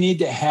think we need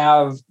to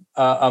have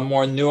a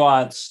more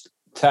nuanced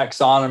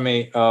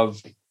taxonomy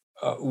of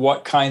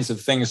what kinds of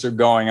things are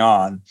going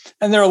on.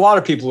 And there are a lot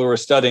of people who are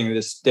studying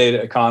this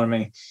data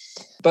economy.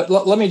 But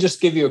let me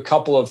just give you a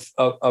couple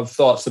of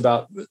thoughts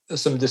about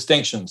some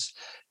distinctions.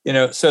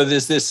 So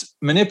there's this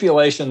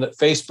manipulation that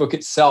Facebook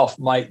itself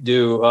might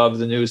do of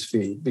the news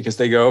feed, because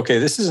they go, okay,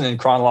 this isn't in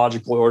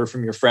chronological order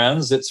from your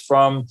friends. It's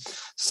from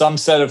some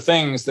set of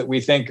things that we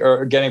think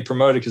are getting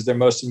promoted because they're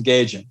most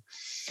engaging.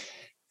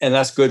 And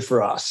that's good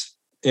for us,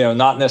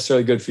 not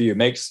necessarily good for you.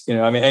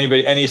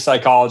 Any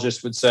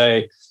psychologist would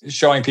say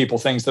showing people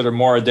things that are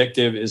more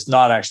addictive is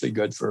not actually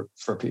good for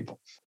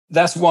people.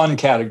 That's one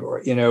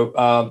category,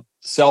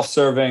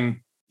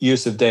 self-serving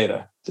use of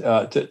data.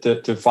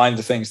 To find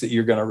the things that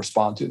you're going to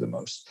respond to the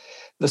most.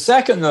 The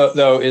second,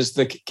 though, is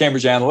the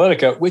Cambridge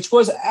Analytica, which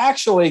was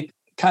actually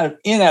kind of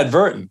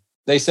inadvertent.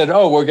 They said,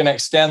 we're going to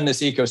extend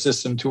this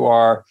ecosystem to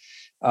our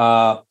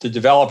the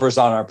developers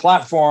on our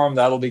platform.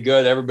 That'll be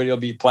good. Everybody will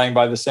be playing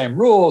by the same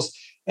rules.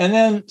 And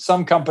then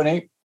some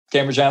company,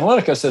 Cambridge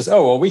Analytica, says,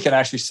 we can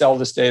actually sell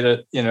this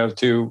data,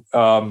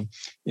 to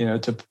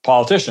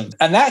politicians.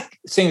 And that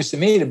seems to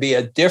me to be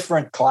a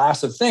different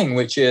class of thing,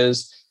 which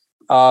is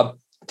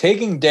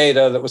taking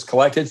data that was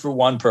collected for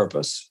one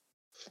purpose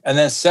and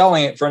then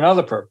selling it for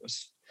another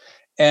purpose.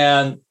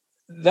 And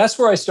that's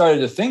where I started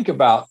to think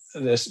about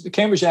this.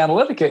 Cambridge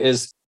Analytica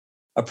is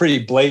a pretty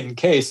blatant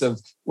case of,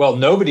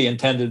 nobody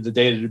intended the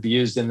data to be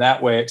used in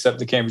that way except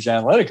the Cambridge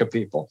Analytica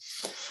people.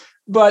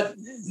 But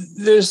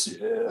there's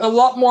a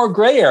lot more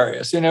gray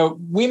areas.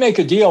 We make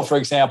a deal, for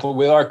example,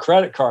 with our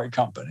credit card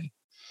company.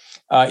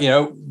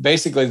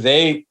 Basically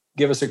they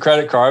give us a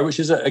credit card, which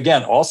is,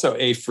 again, also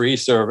a free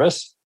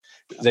service.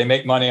 They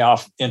make money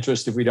off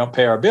interest if we don't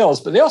pay our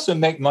bills, but they also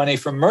make money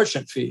from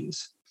merchant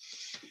fees.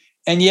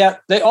 And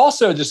yet they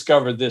also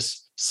discovered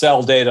this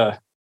sell data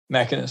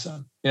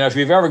mechanism. If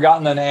you've ever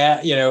gotten an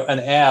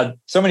ad,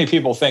 so many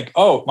people think,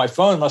 my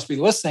phone must be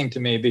listening to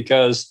me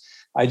because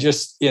I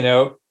just,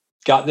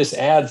 got this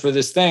ad for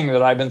this thing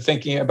that I've been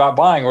thinking about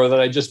buying or that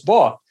I just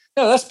bought.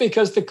 No, that's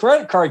because the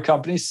credit card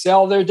companies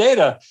sell their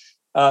data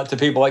to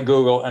people like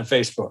Google and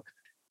Facebook.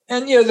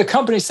 And the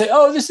companies say,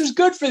 this is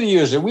good for the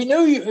user.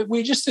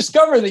 We just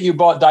discovered that you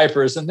bought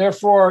diapers and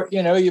therefore,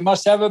 you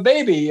must have a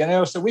baby,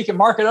 so we can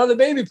market other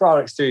baby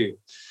products to you.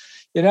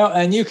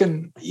 And you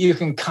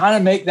can kind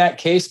of make that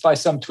case by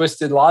some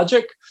twisted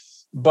logic,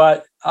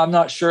 but I'm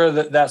not sure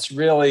that that's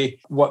really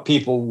what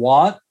people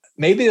want.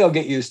 Maybe they'll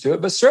get used to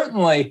it, but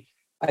certainly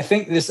I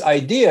think this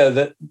idea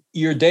that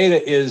your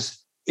data is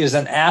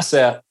an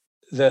asset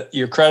that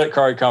your credit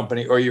card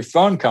company or your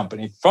phone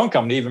company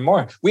even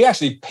more, we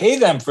actually pay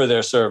them for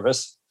their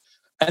service,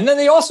 and then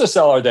they also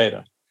sell our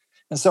data.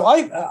 And so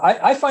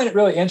I find it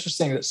really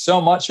interesting that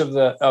so much of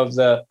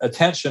the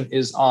attention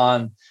is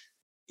on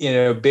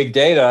big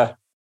data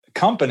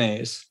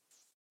companies,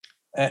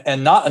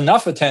 and not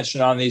enough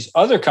attention on these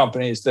other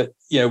companies that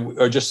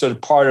are just sort of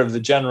part of the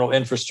general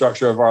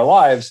infrastructure of our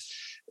lives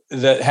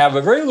that have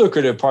a very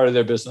lucrative part of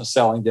their business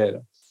selling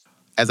data.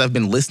 As I've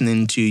been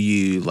listening to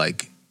you,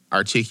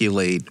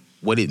 articulate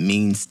what it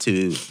means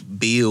to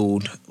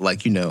build,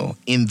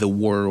 in the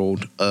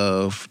world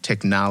of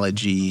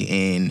technology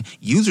and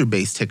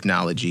user-based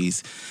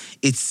technologies,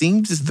 it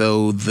seems as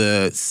though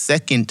the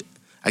second,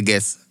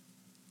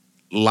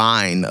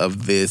 line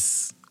of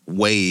this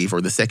wave,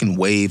 or the second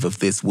wave of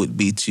this, would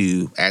be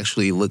to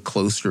actually look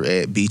closer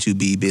at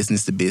B2B,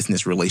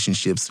 business-to-business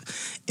relationships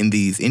in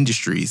these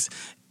industries.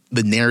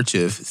 The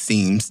narrative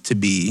seems to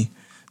be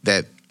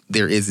that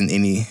there isn't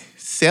any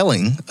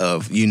selling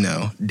of,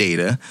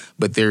 data,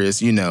 but there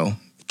is,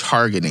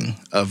 targeting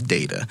of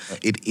data.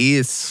 It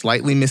is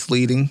slightly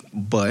misleading,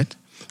 but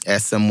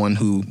as someone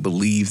who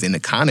believes in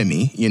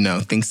economy,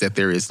 thinks that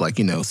there is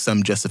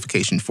some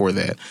justification for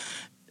that.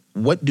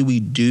 What do we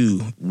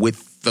do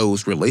with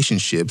those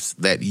relationships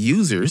that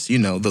users,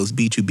 those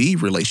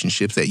B2B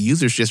relationships that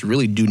users just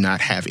really do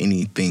not have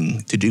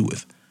anything to do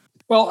with?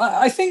 Well,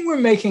 I think we're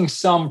making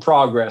some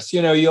progress.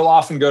 You'll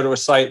often go to a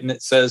site and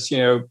it says,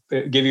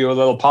 give you a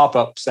little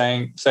pop-up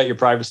saying, set your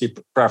privacy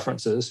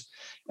preferences.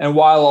 And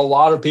while a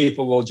lot of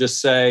people will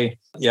just say,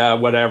 yeah,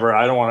 whatever,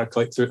 I don't want to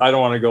click through, I don't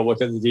want to go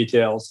look at the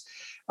details.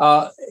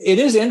 It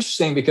is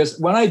interesting because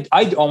when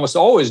I almost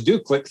always do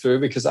click through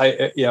because I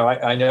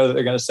know that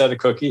they're going to set a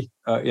cookie,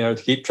 to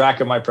keep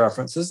track of my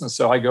preferences. And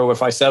so I go,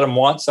 if I set them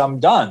once, I'm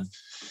done.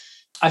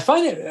 I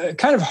find it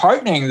kind of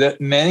heartening that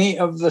many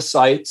of the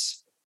sites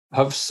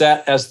have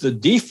set as the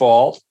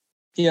default,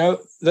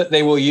 that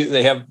they will use.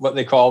 They have what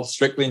they call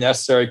strictly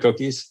necessary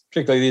cookies.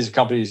 Particularly these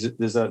companies.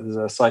 There's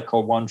a site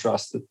called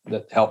OneTrust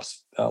that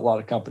helps a lot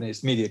of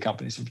companies, media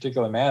companies in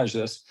particular, manage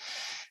this.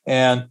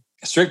 And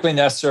strictly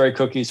necessary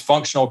cookies,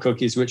 functional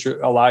cookies, which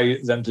allow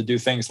them to do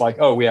things like,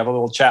 we have a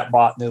little chat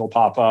bot and it'll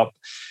pop up,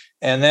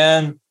 and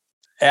then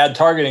add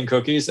targeting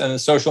cookies and then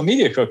social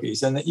media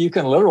cookies, and you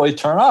can literally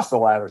turn off the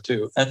latter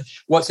two. And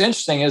what's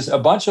interesting is a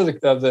bunch of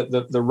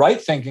the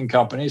right-thinking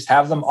companies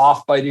have them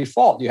off by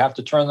default. You have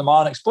to turn them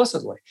on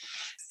explicitly.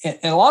 In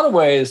a lot of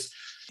ways,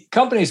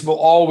 companies will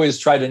always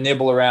try to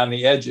nibble around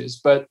the edges,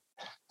 but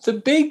the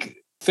big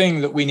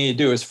thing that we need to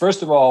do is,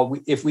 first of all,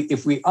 if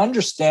we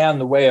understand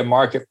the way a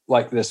market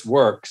like this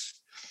works,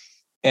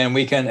 and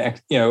we can,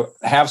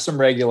 have some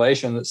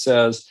regulation that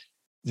says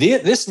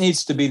this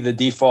needs to be the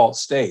default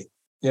state.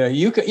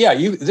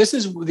 This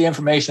is the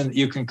information that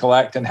you can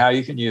collect and how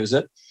you can use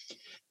it.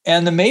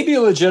 And there may be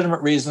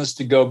legitimate reasons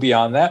to go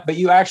beyond that, but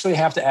you actually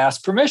have to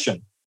ask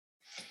permission.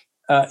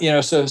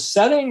 So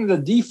setting the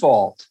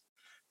default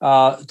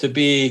to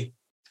be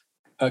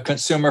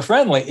consumer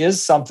friendly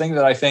is something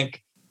that I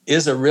think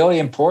is a really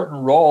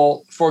important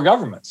role for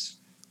governments.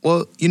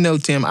 Well,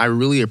 Tim, I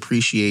really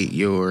appreciate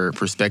your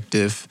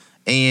perspective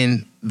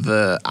and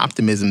the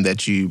optimism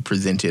that you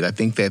presented. I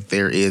think that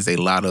there is a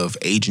lot of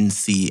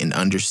agency and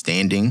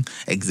understanding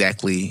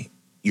exactly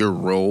your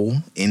role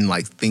in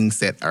things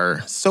that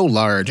are so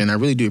large. And I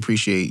really do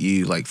appreciate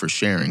you for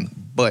sharing.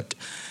 But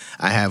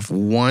I have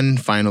one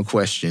final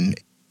question.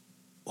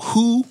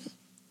 Who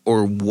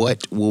or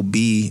what will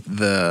be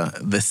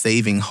the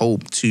saving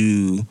hope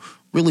to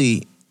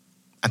really,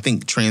 I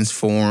think,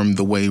 transform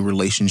the way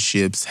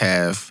relationships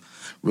have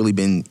really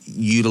been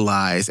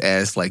utilized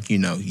as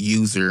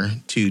user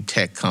to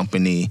tech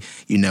company?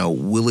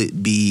 Will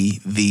it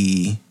be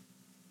the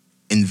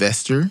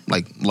investor,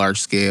 large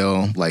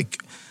scale,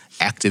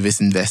 activist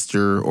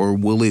investor, or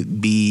will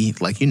it be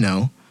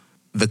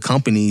the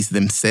companies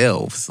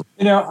themselves?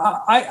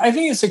 I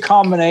think it's a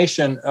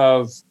combination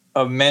of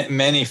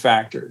many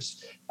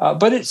factors,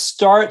 but it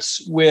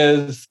starts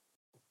with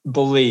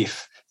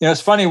belief. It's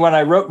funny, when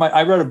I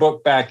wrote a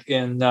book back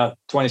in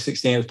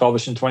 2016. It was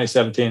published in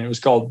 2017. It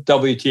was called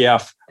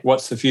WTF,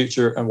 What's the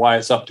Future and Why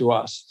It's Up to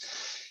Us.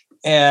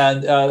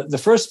 And the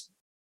first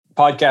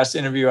podcast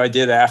interview I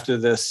did after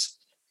this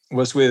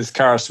was with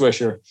Kara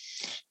Swisher.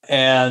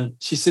 And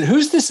she said,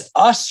 "Who's this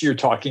us you're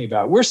talking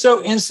about? We're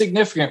so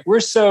insignificant. We're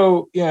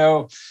so,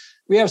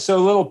 we have so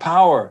little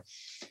power."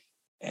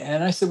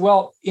 And I said,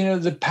 well,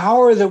 the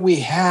power that we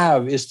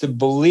have is to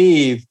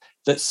believe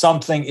that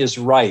something is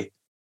right.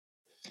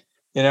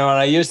 And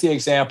I use the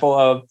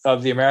example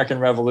of the American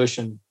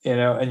Revolution,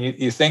 and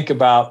you think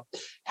about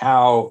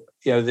how,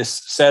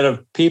 this set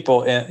of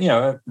people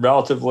in,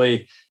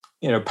 relatively,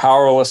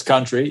 powerless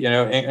country,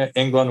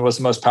 England was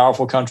the most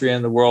powerful country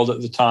in the world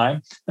at the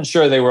time. And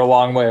sure, they were a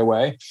long way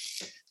away.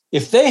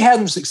 If they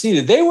hadn't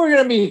succeeded, they were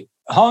going to be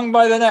hung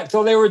by the neck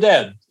till they were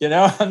dead,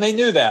 and they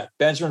knew that.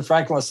 Benjamin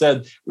Franklin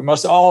said, "We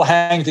must all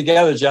hang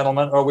together,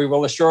 gentlemen, or we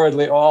will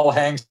assuredly all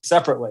hang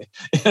separately,"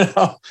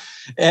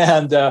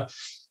 and,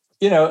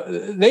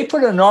 they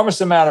put an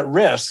enormous amount at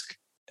risk.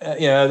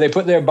 They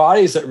put their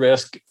bodies at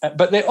risk,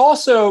 but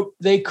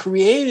they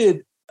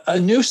created a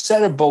new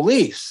set of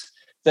beliefs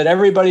that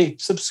everybody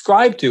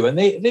subscribed to. And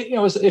they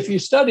if you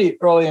study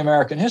early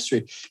American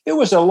history, it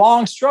was a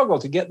long struggle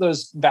to get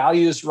those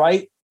values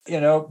right,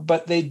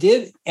 but they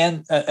did.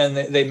 And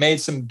they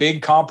made some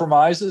big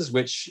compromises,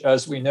 which,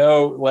 as we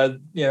know, led,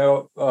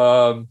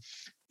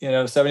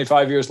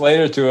 75 years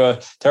later to a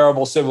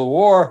terrible civil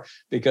war,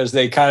 because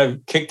they kind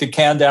of kicked the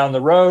can down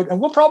the road. And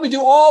we'll probably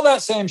do all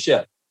that same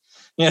shit,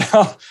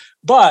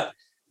 But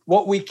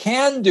what we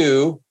can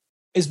do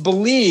is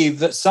believe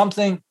that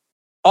something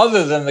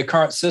other than the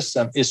current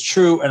system is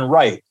true and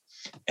right.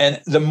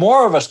 And the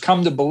more of us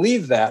come to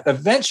believe that,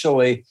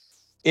 eventually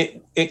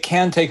it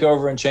can take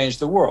over and change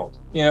the world.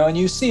 And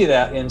you see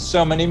that in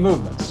so many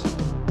movements.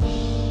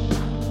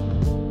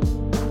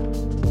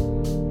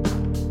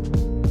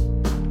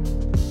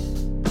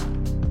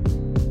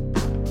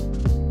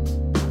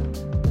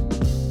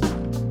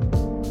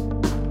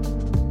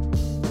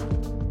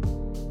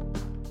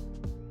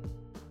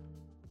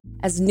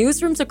 As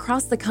newsrooms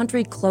across the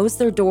country close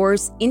their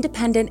doors,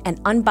 independent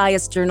and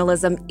unbiased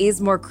journalism is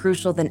more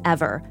crucial than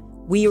ever.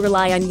 We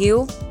rely on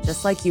you,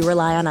 just like you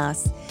rely on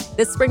us.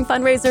 This spring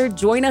fundraiser,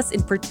 join us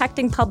in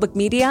protecting public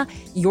media.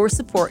 Your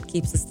support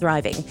keeps us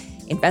thriving.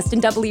 Invest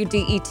in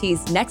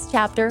WDET's next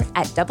chapter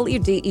at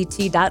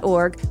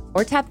WDET.org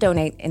or tap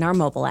donate in our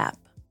mobile app.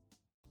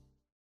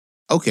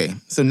 Okay,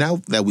 so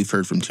now that we've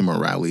heard from Tim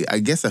O'Reilly, I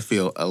guess I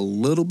feel a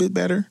little bit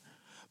better,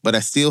 but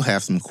I still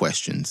have some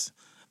questions.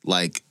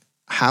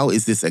 How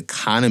is this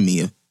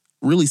economy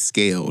really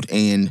scaled,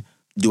 and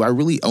do I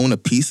really own a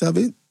piece of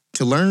it?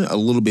 To learn a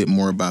little bit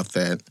more about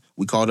that,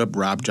 we called up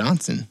Rob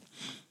Johnson.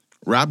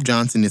 Rob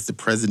Johnson is the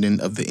president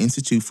of the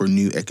Institute for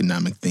New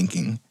Economic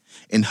Thinking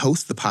and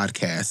hosts the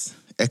podcast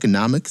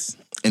Economics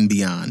and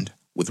Beyond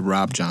with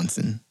Rob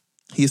Johnson.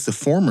 He is the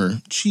former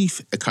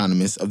chief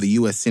economist of the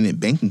U.S. Senate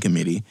Banking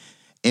Committee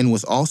and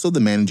was also the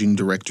managing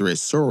director at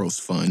Soros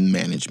Fund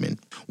Management,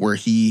 where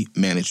he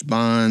managed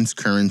bonds,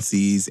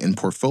 currencies, and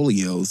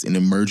portfolios in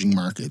emerging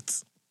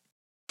markets.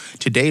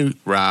 Today,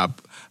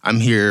 Rob, I'm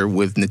here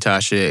with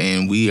Natasha,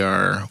 and we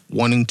are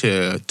wanting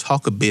to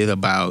talk a bit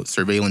about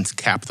surveillance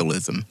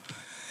capitalism.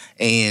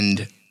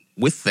 And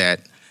with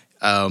that,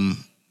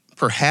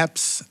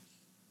 perhaps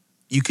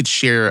you could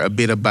share a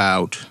bit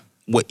about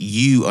what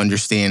you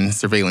understand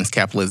surveillance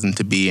capitalism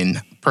to be,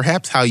 and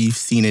perhaps how you've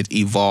seen it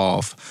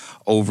evolve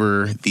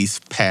over these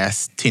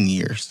past 10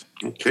 years.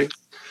 Okay.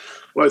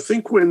 Well, I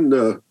think when,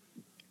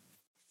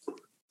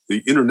 the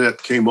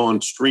internet came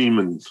on stream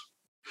and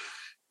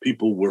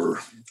people were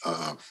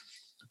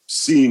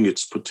seeing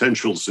its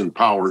potentials and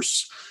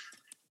powers,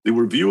 they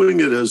were viewing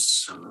it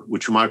as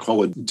what you might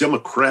call a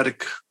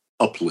democratic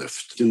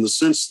uplift, in the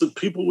sense that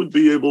people would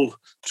be able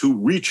to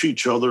reach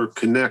each other,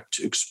 connect,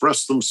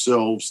 express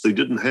themselves. They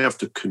didn't have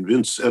to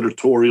convince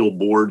editorial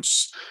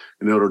boards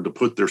in order to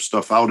put their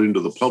stuff out into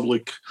the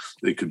public.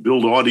 They could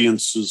build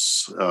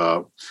audiences.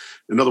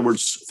 In other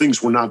words,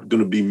 things were not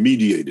going to be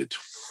mediated.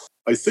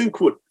 I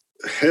think what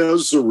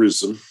has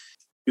arisen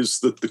is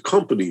that the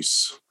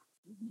companies,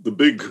 the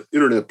big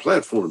internet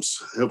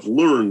platforms, have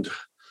learned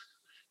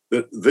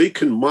that they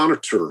can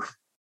monitor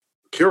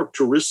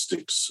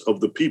characteristics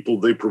of the people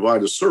they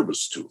provide a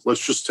service to.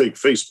 Let's just take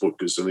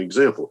Facebook as an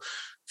example.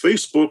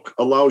 Facebook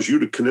allows you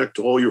to connect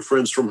to all your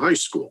friends from high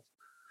school.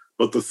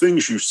 But the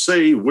things you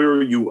say,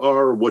 where you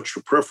are, what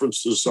your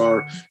preferences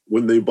are,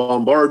 when they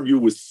bombard you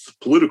with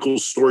political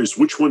stories,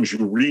 which ones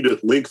you read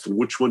at length and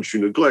which ones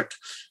you neglect,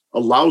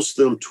 allows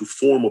them to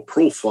form a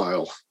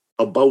profile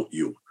about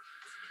you.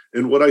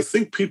 And what I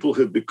think people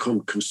have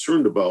become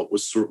concerned about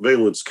with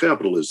surveillance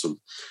capitalism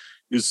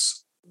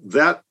is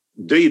that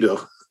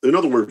data. In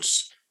other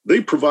words,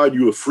 they provide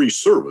you a free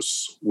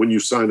service when you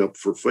sign up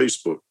for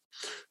Facebook,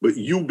 but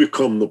you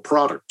become the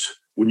product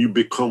when you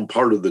become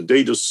part of the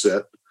data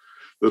set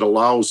that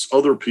allows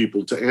other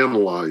people to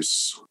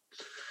analyze.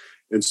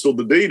 And so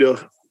the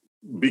data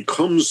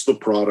becomes the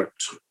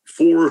product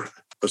for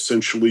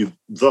essentially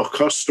the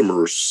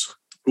customers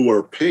who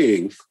are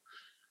paying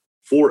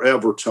for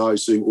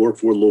advertising or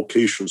for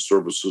location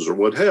services or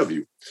what have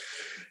you.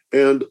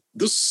 And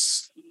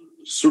this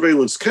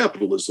surveillance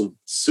capitalism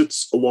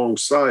sits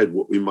alongside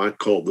what we might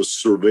call the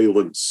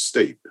surveillance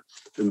state.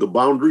 And the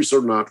boundaries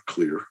are not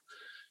clear.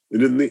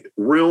 And in the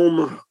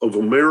realm of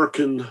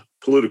American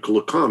political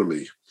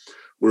economy,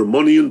 where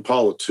money and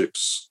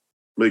politics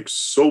makes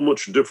so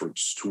much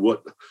difference to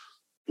what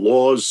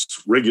laws,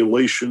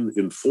 regulation,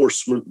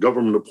 enforcement,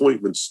 government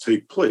appointments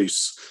take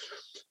place,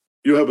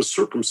 you have a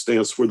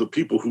circumstance where the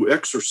people who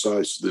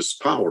exercise this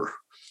power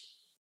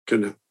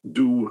can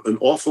do an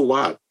awful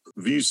lot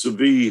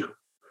vis-a-vis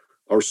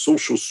our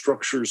social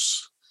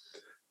structures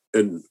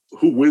and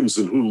who wins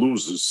and who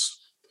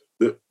loses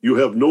that you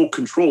have no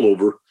control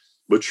over,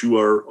 but you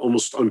are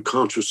almost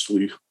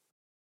unconsciously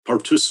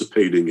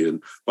participating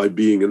in by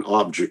being an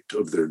object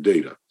of their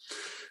data.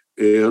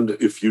 And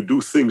if you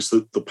do things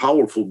that the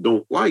powerful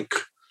don't like,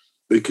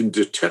 they can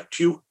detect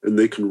you and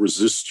they can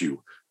resist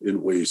you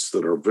in ways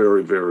that are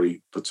very,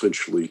 very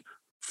potentially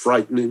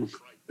frightening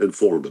and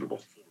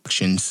formidable.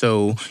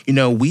 So,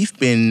 we've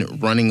been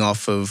running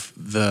off of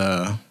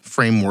the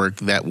framework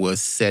that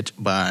was set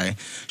by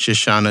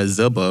Shoshana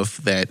Zuboff,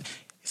 that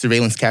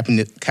surveillance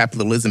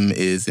capitalism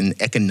is an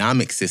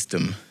economic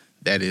system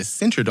that is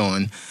centered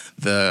on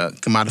the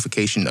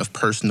commodification of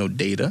personal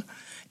data.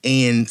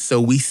 And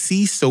so we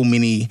see so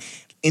many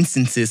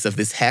instances of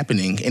this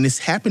happening, and it's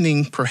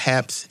happening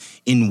perhaps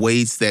in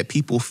ways that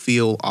people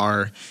feel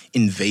are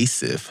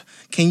invasive.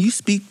 Can you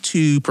speak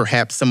to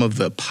perhaps some of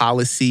the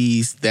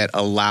policies that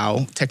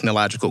allow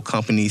technological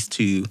companies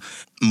to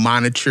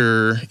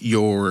monitor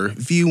your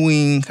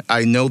viewing?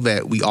 I know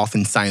that we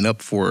often sign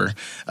up for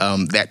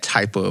that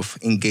type of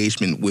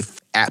engagement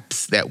with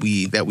apps that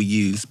we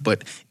use,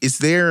 but is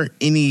there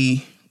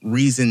any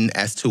reason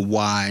as to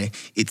why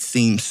it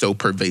seems so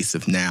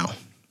pervasive now?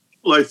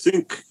 Well, I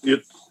think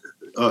it,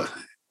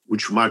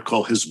 which you might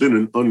call, has been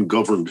an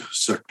ungoverned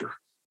sector,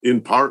 in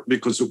part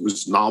because it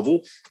was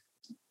novel,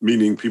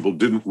 meaning people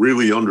didn't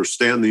really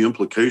understand the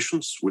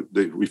implications.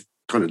 We've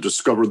kind of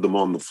discovered them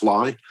on the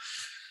fly.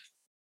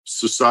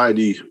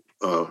 Society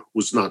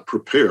was not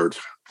prepared.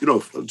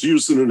 To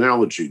use an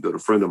analogy that a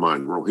friend of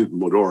mine, Rohit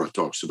Modora,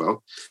 talks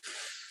about,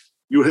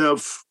 you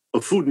have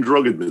a Food and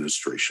Drug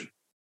Administration.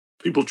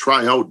 People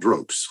try out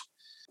drugs.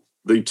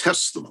 They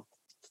test them.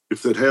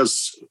 If it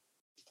has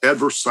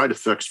adverse side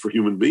effects for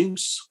human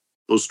beings,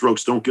 those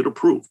drugs don't get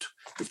approved.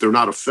 If they're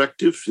not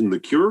effective in the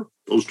cure,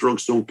 those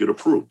drugs don't get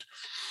approved.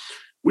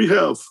 We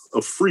have a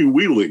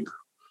freewheeling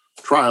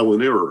trial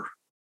and error,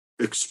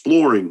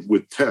 exploring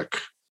with tech,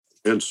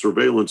 and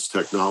surveillance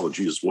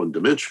technology is one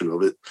dimension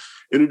of it.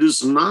 And it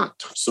is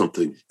not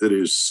something that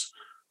is,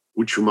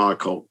 which you might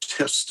call,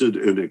 tested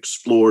and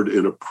explored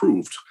and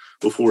approved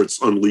before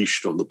it's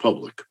unleashed on the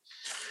public.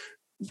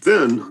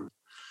 Then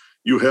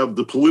you have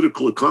the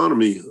political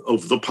economy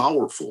of the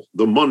powerful,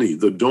 the money,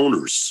 the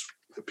donors.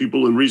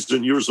 People in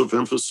recent years have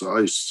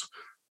emphasized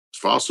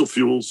fossil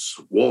fuels,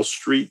 Wall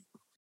Street,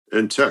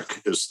 and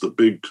tech as the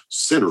big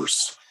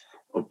centers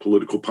of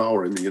political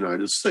power in the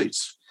United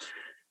States.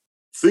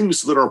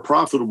 Things that are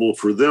profitable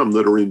for them,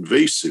 that are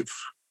invasive,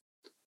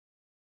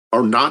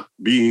 are not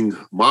being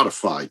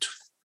modified.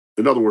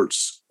 In other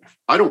words,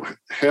 I don't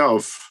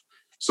have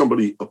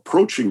somebody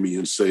approaching me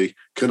and say,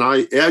 can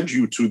I add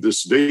you to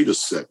this data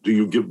set? Do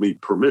you give me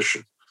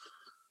permission?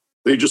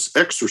 They just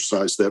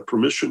exercise that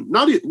permission,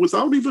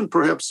 without even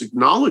perhaps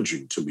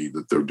acknowledging to me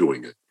that they're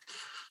doing it.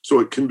 So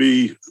it can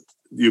be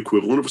the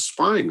equivalent of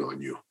spying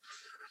on you.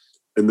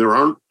 And there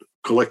aren't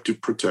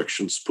collective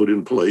protections put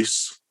in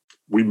place.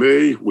 We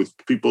may, with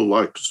people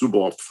like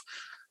Zuboff,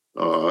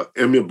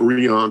 Emma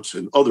Briant,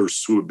 and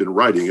others who have been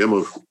writing.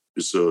 Emma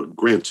is a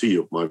grantee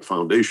of my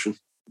foundation,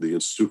 the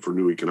Institute for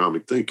New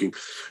Economic Thinking.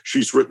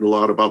 She's written a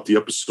lot about the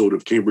episode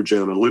of Cambridge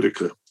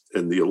Analytica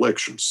and the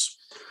elections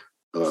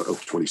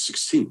of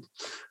 2016.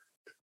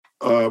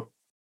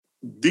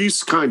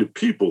 These kind of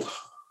people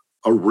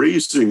are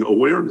raising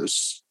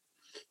awareness.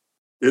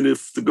 And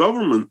if the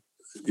government,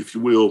 if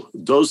you will,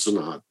 does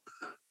not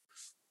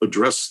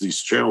address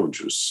these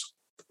challenges,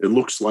 it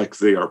looks like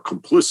they are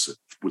complicit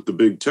with the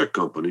big tech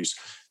companies.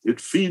 It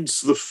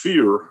feeds the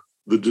fear,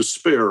 the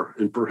despair,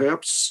 and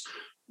perhaps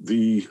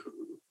the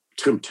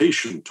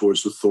temptation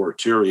towards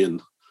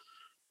authoritarian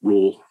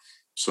rule,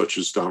 such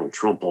as Donald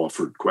Trump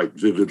offered quite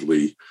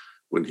vividly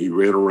when he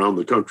ran around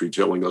the country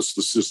telling us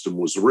the system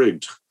was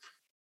rigged.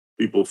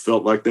 People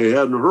felt like they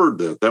hadn't heard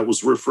that. That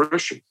was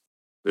refreshing.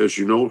 As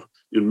you know,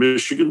 in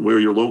Michigan, where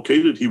you're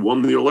located, he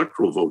won the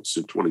electoral votes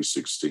in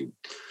 2016.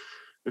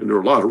 And there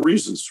are a lot of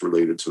reasons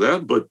related to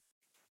that, but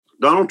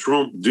Donald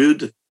Trump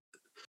did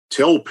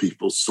tell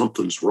people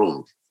something's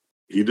wrong.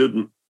 He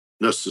didn't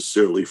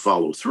necessarily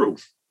follow through.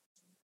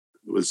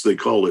 As they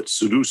call it,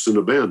 seduce and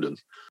abandon.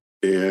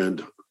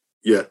 And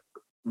yet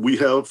we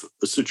have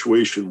a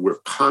situation where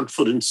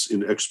confidence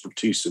in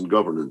expertise in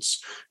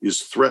governance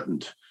is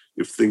threatened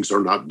if things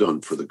are not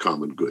done for the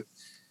common good.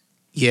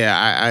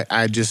 Yeah,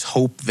 I just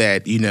hope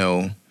that,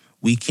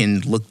 we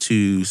can look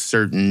to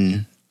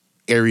certain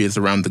areas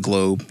around the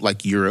globe,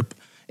 like Europe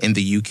and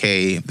the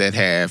UK, that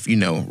have,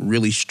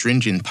 really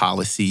stringent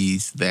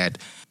policies that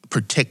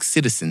protect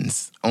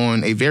citizens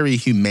on a very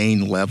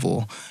humane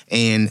level.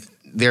 And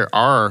there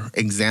are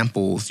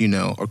examples,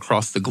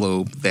 across the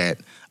globe that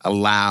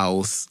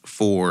allows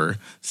for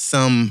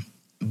some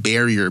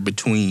barrier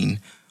between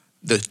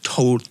the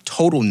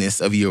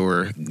totalness of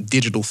your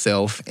digital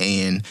self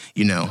and,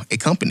 a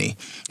company.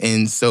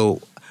 And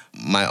so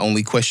my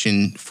only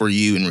question for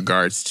you in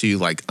regards to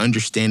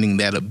understanding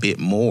that a bit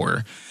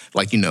more,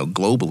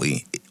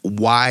 globally,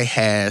 why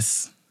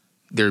has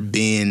there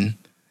been,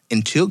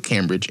 until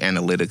Cambridge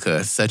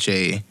Analytica, such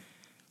a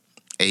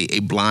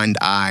blind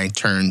eye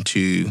turned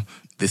to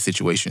this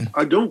situation?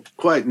 I don't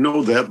quite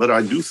know that, but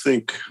I do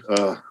think,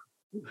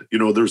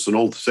 there's an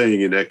old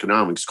saying in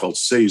economics called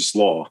Say's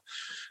law.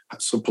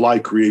 Supply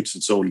creates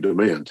its own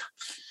demand.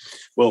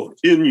 Well,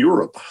 in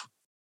Europe,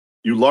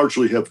 you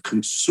largely have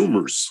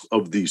consumers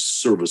of these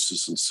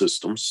services and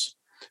systems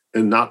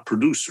and not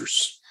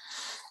producers.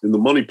 In the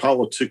money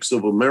politics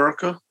of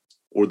America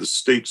or the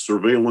state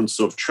surveillance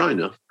of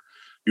China,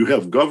 you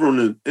have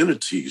government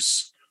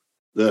entities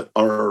that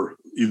are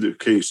either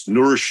case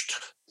nourished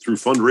through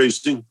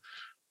fundraising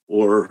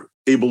or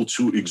able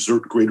to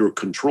exert greater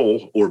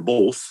control, or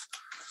both.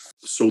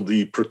 So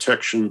the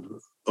protection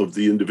of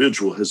the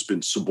individual has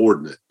been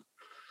subordinate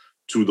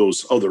to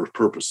those other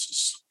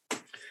purposes.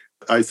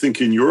 I think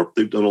in Europe,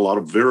 they've done a lot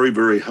of very,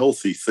 very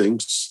healthy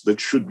things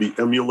that should be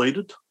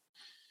emulated.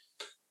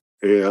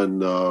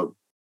 And the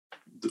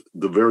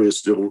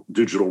various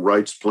digital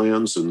rights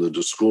plans and the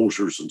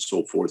disclosures and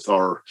so forth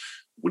are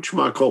what you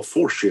might call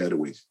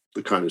foreshadowing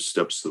the kind of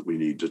steps that we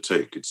need to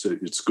take.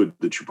 It's good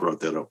that you brought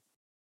that up.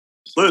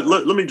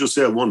 Let me just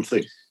add one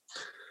thing.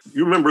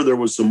 You remember there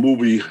was a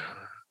movie,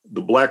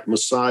 The Black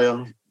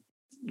Messiah,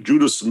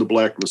 Judas and the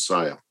Black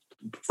Messiah,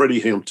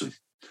 Freddie Hampton.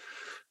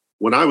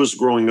 When I was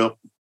growing up,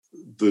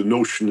 the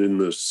notion in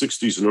the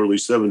 60s and early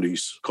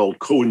 70s called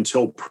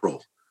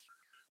COINTELPRO,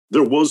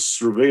 there was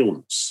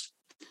surveillance.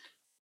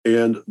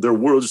 And there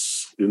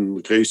was, in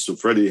the case of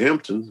Freddie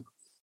Hampton,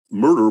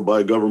 murder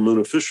by government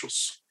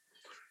officials.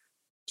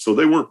 So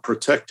they weren't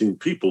protecting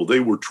people. They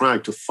were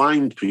trying to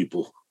find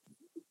people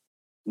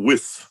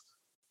with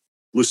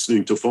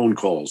listening to phone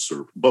calls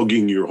or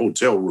bugging your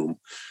hotel room.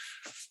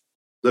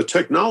 The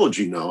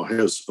technology now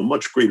has a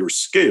much greater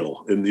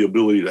scale and the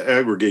ability to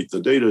aggregate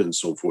the data and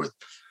so forth.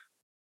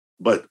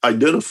 But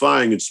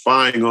identifying and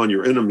spying on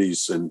your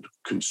enemies and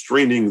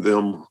constraining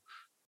them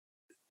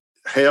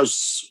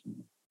has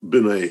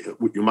been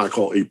what you might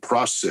call a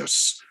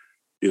process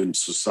in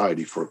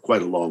society for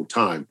quite a long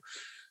time.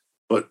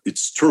 But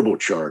it's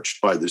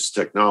turbocharged by this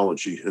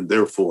technology, and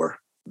therefore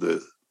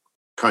the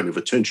kind of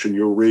attention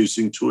you're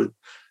raising to it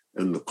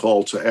and the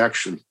call to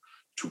action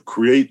to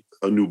create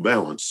a new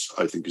balance,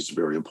 I think, is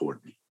very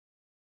important.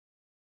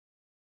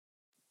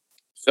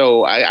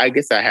 So I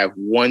guess I have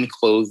one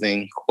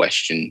closing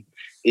question.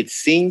 It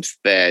seems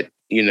that,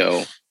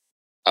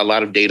 a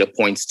lot of data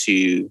points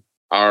to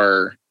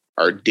our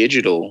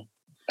digital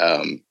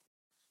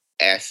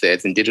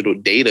assets and digital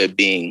data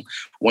being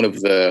one of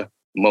the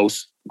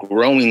most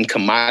growing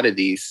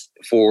commodities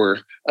for,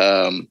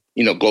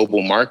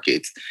 global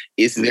markets.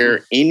 Is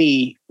there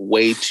any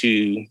way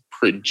to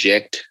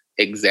project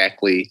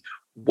exactly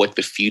what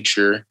the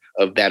future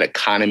of that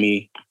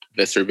economy,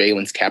 the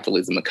surveillance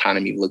capitalism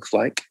economy, looks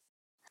like?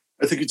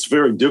 I think it's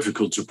very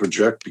difficult to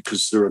project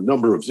because there are a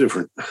number of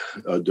different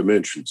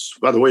dimensions.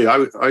 By the way,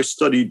 I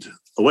studied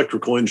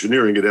electrical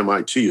engineering at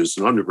MIT as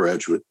an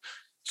undergraduate,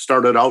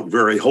 started out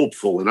very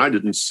hopeful, and I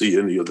didn't see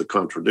any of the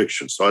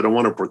contradictions. So I don't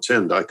want to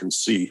pretend I can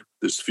see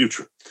this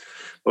future.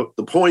 But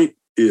the point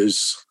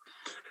is,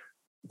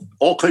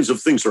 all kinds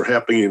of things are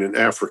happening in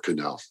Africa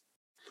now.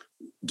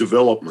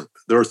 Development.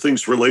 There are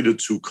things related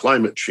to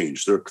climate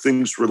change. There are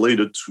things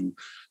related to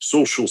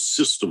social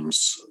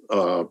systems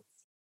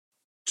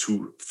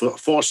to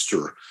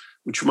foster,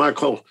 which you might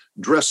call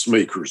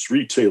dressmakers,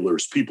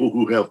 retailers, people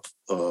who have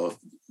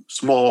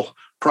small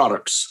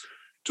products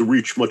to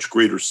reach much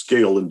greater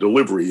scale and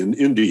delivery in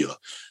India.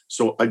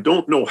 So I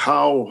don't know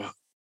how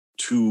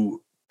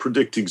to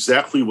predict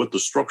exactly what the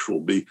structure will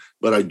be,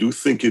 but I do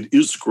think it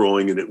is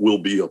growing and it will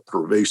be a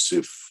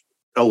pervasive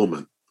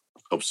element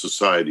of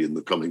society in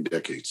the coming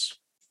decades.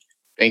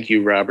 Thank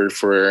you, Robert,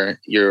 for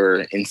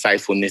your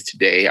insightfulness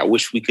today. I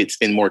wish we could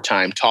spend more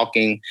time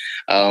talking,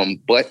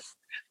 but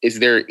is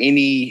there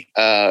any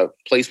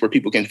place where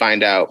people can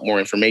find out more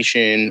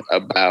information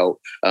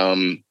about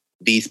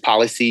these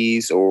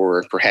policies,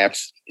 or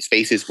perhaps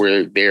spaces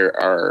where there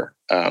are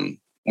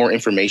more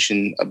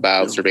information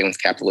about surveillance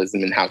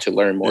capitalism and how to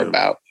learn more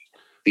about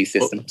these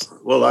systems?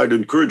 Well, I'd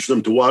encourage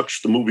them to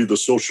watch the movie The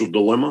Social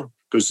Dilemma,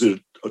 because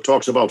it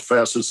talks about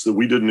facets that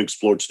we didn't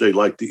explore today,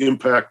 like the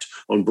impact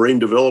on brain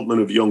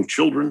development of young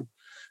children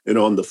and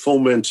on the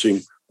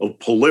fomenting of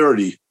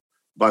polarity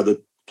by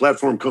the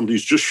platform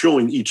companies, just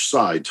showing each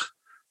side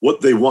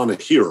what they want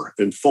to hear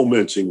and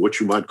fomenting what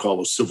you might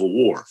call a civil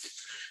war.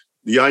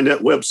 The INET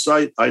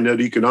website,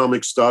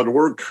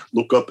 ineteconomics.org,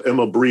 look up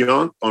Emma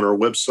Briant on our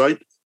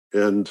website,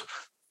 and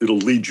it'll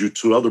lead you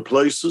to other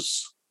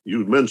places.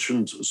 You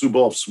mentioned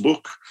Zuboff's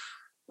book.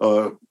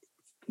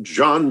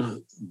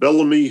 John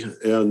Bellamy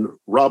and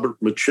Robert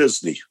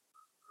McChesney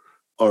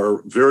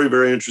are very,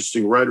 very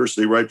interesting writers.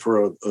 They write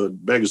for a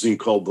magazine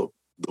called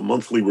the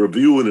Monthly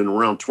Review, and in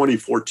around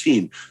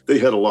 2014, they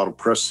had a lot of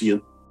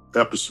prescient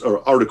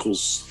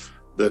articles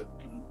that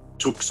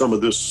took some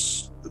of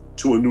this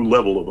to a new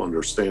level of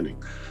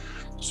understanding.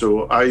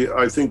 So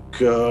I think,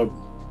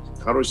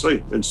 how do I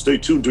say, and stay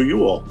tuned to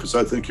you all, because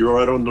I think you're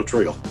right on the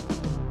trail.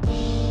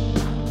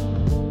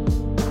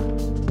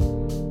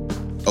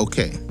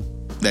 Okay,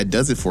 that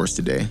does it for us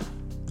today.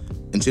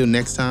 Until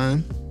next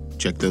time,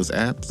 check those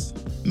apps,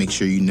 make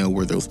sure you know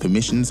where those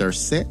permissions are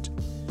set,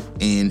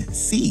 and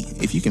see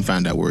if you can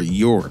find out where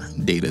your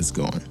data is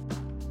going.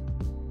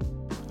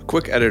 A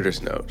quick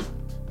editor's note.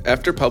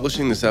 After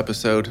publishing this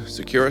episode,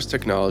 Securus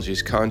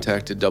Technologies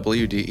contacted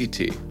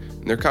WDET,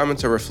 and their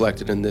comments are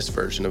reflected in this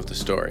version of the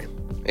story.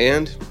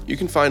 And you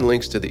can find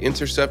links to the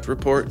Intercept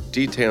report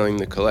detailing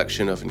the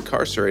collection of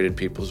incarcerated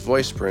people's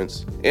voice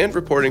prints and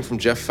reporting from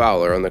Jeff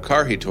Fowler on the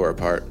car he tore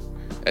apart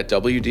at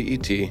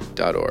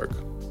WDET.org.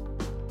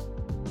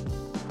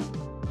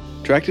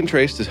 Tracked and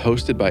Traced is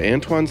hosted by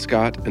Antoine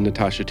Scott and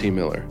Natasha T.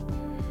 Miller.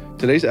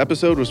 Today's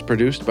episode was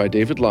produced by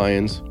David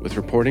Lyons, with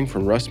reporting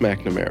from Russ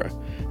McNamara,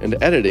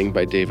 and editing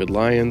by David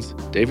Lyons,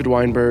 David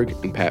Weinberg,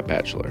 and Pat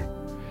Batchelor.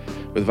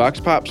 With Vox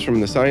Pops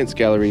from the Science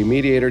Gallery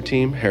Mediator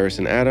team,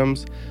 Harrison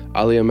Adams,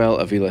 Aliamel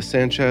Avila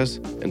Sanchez,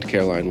 and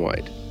Caroline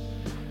White.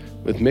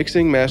 With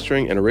mixing,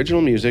 mastering, and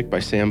original music by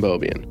Sam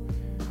Bobian.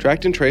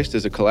 Tracked and Traced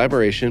is a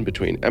collaboration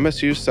between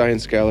MSU's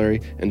Science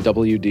Gallery and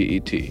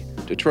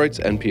WDET, Detroit's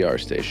NPR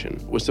station,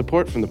 with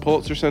support from the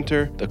Pulitzer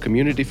Center, the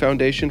Community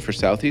Foundation for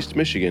Southeast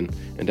Michigan,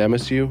 and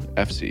MSU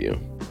FCU.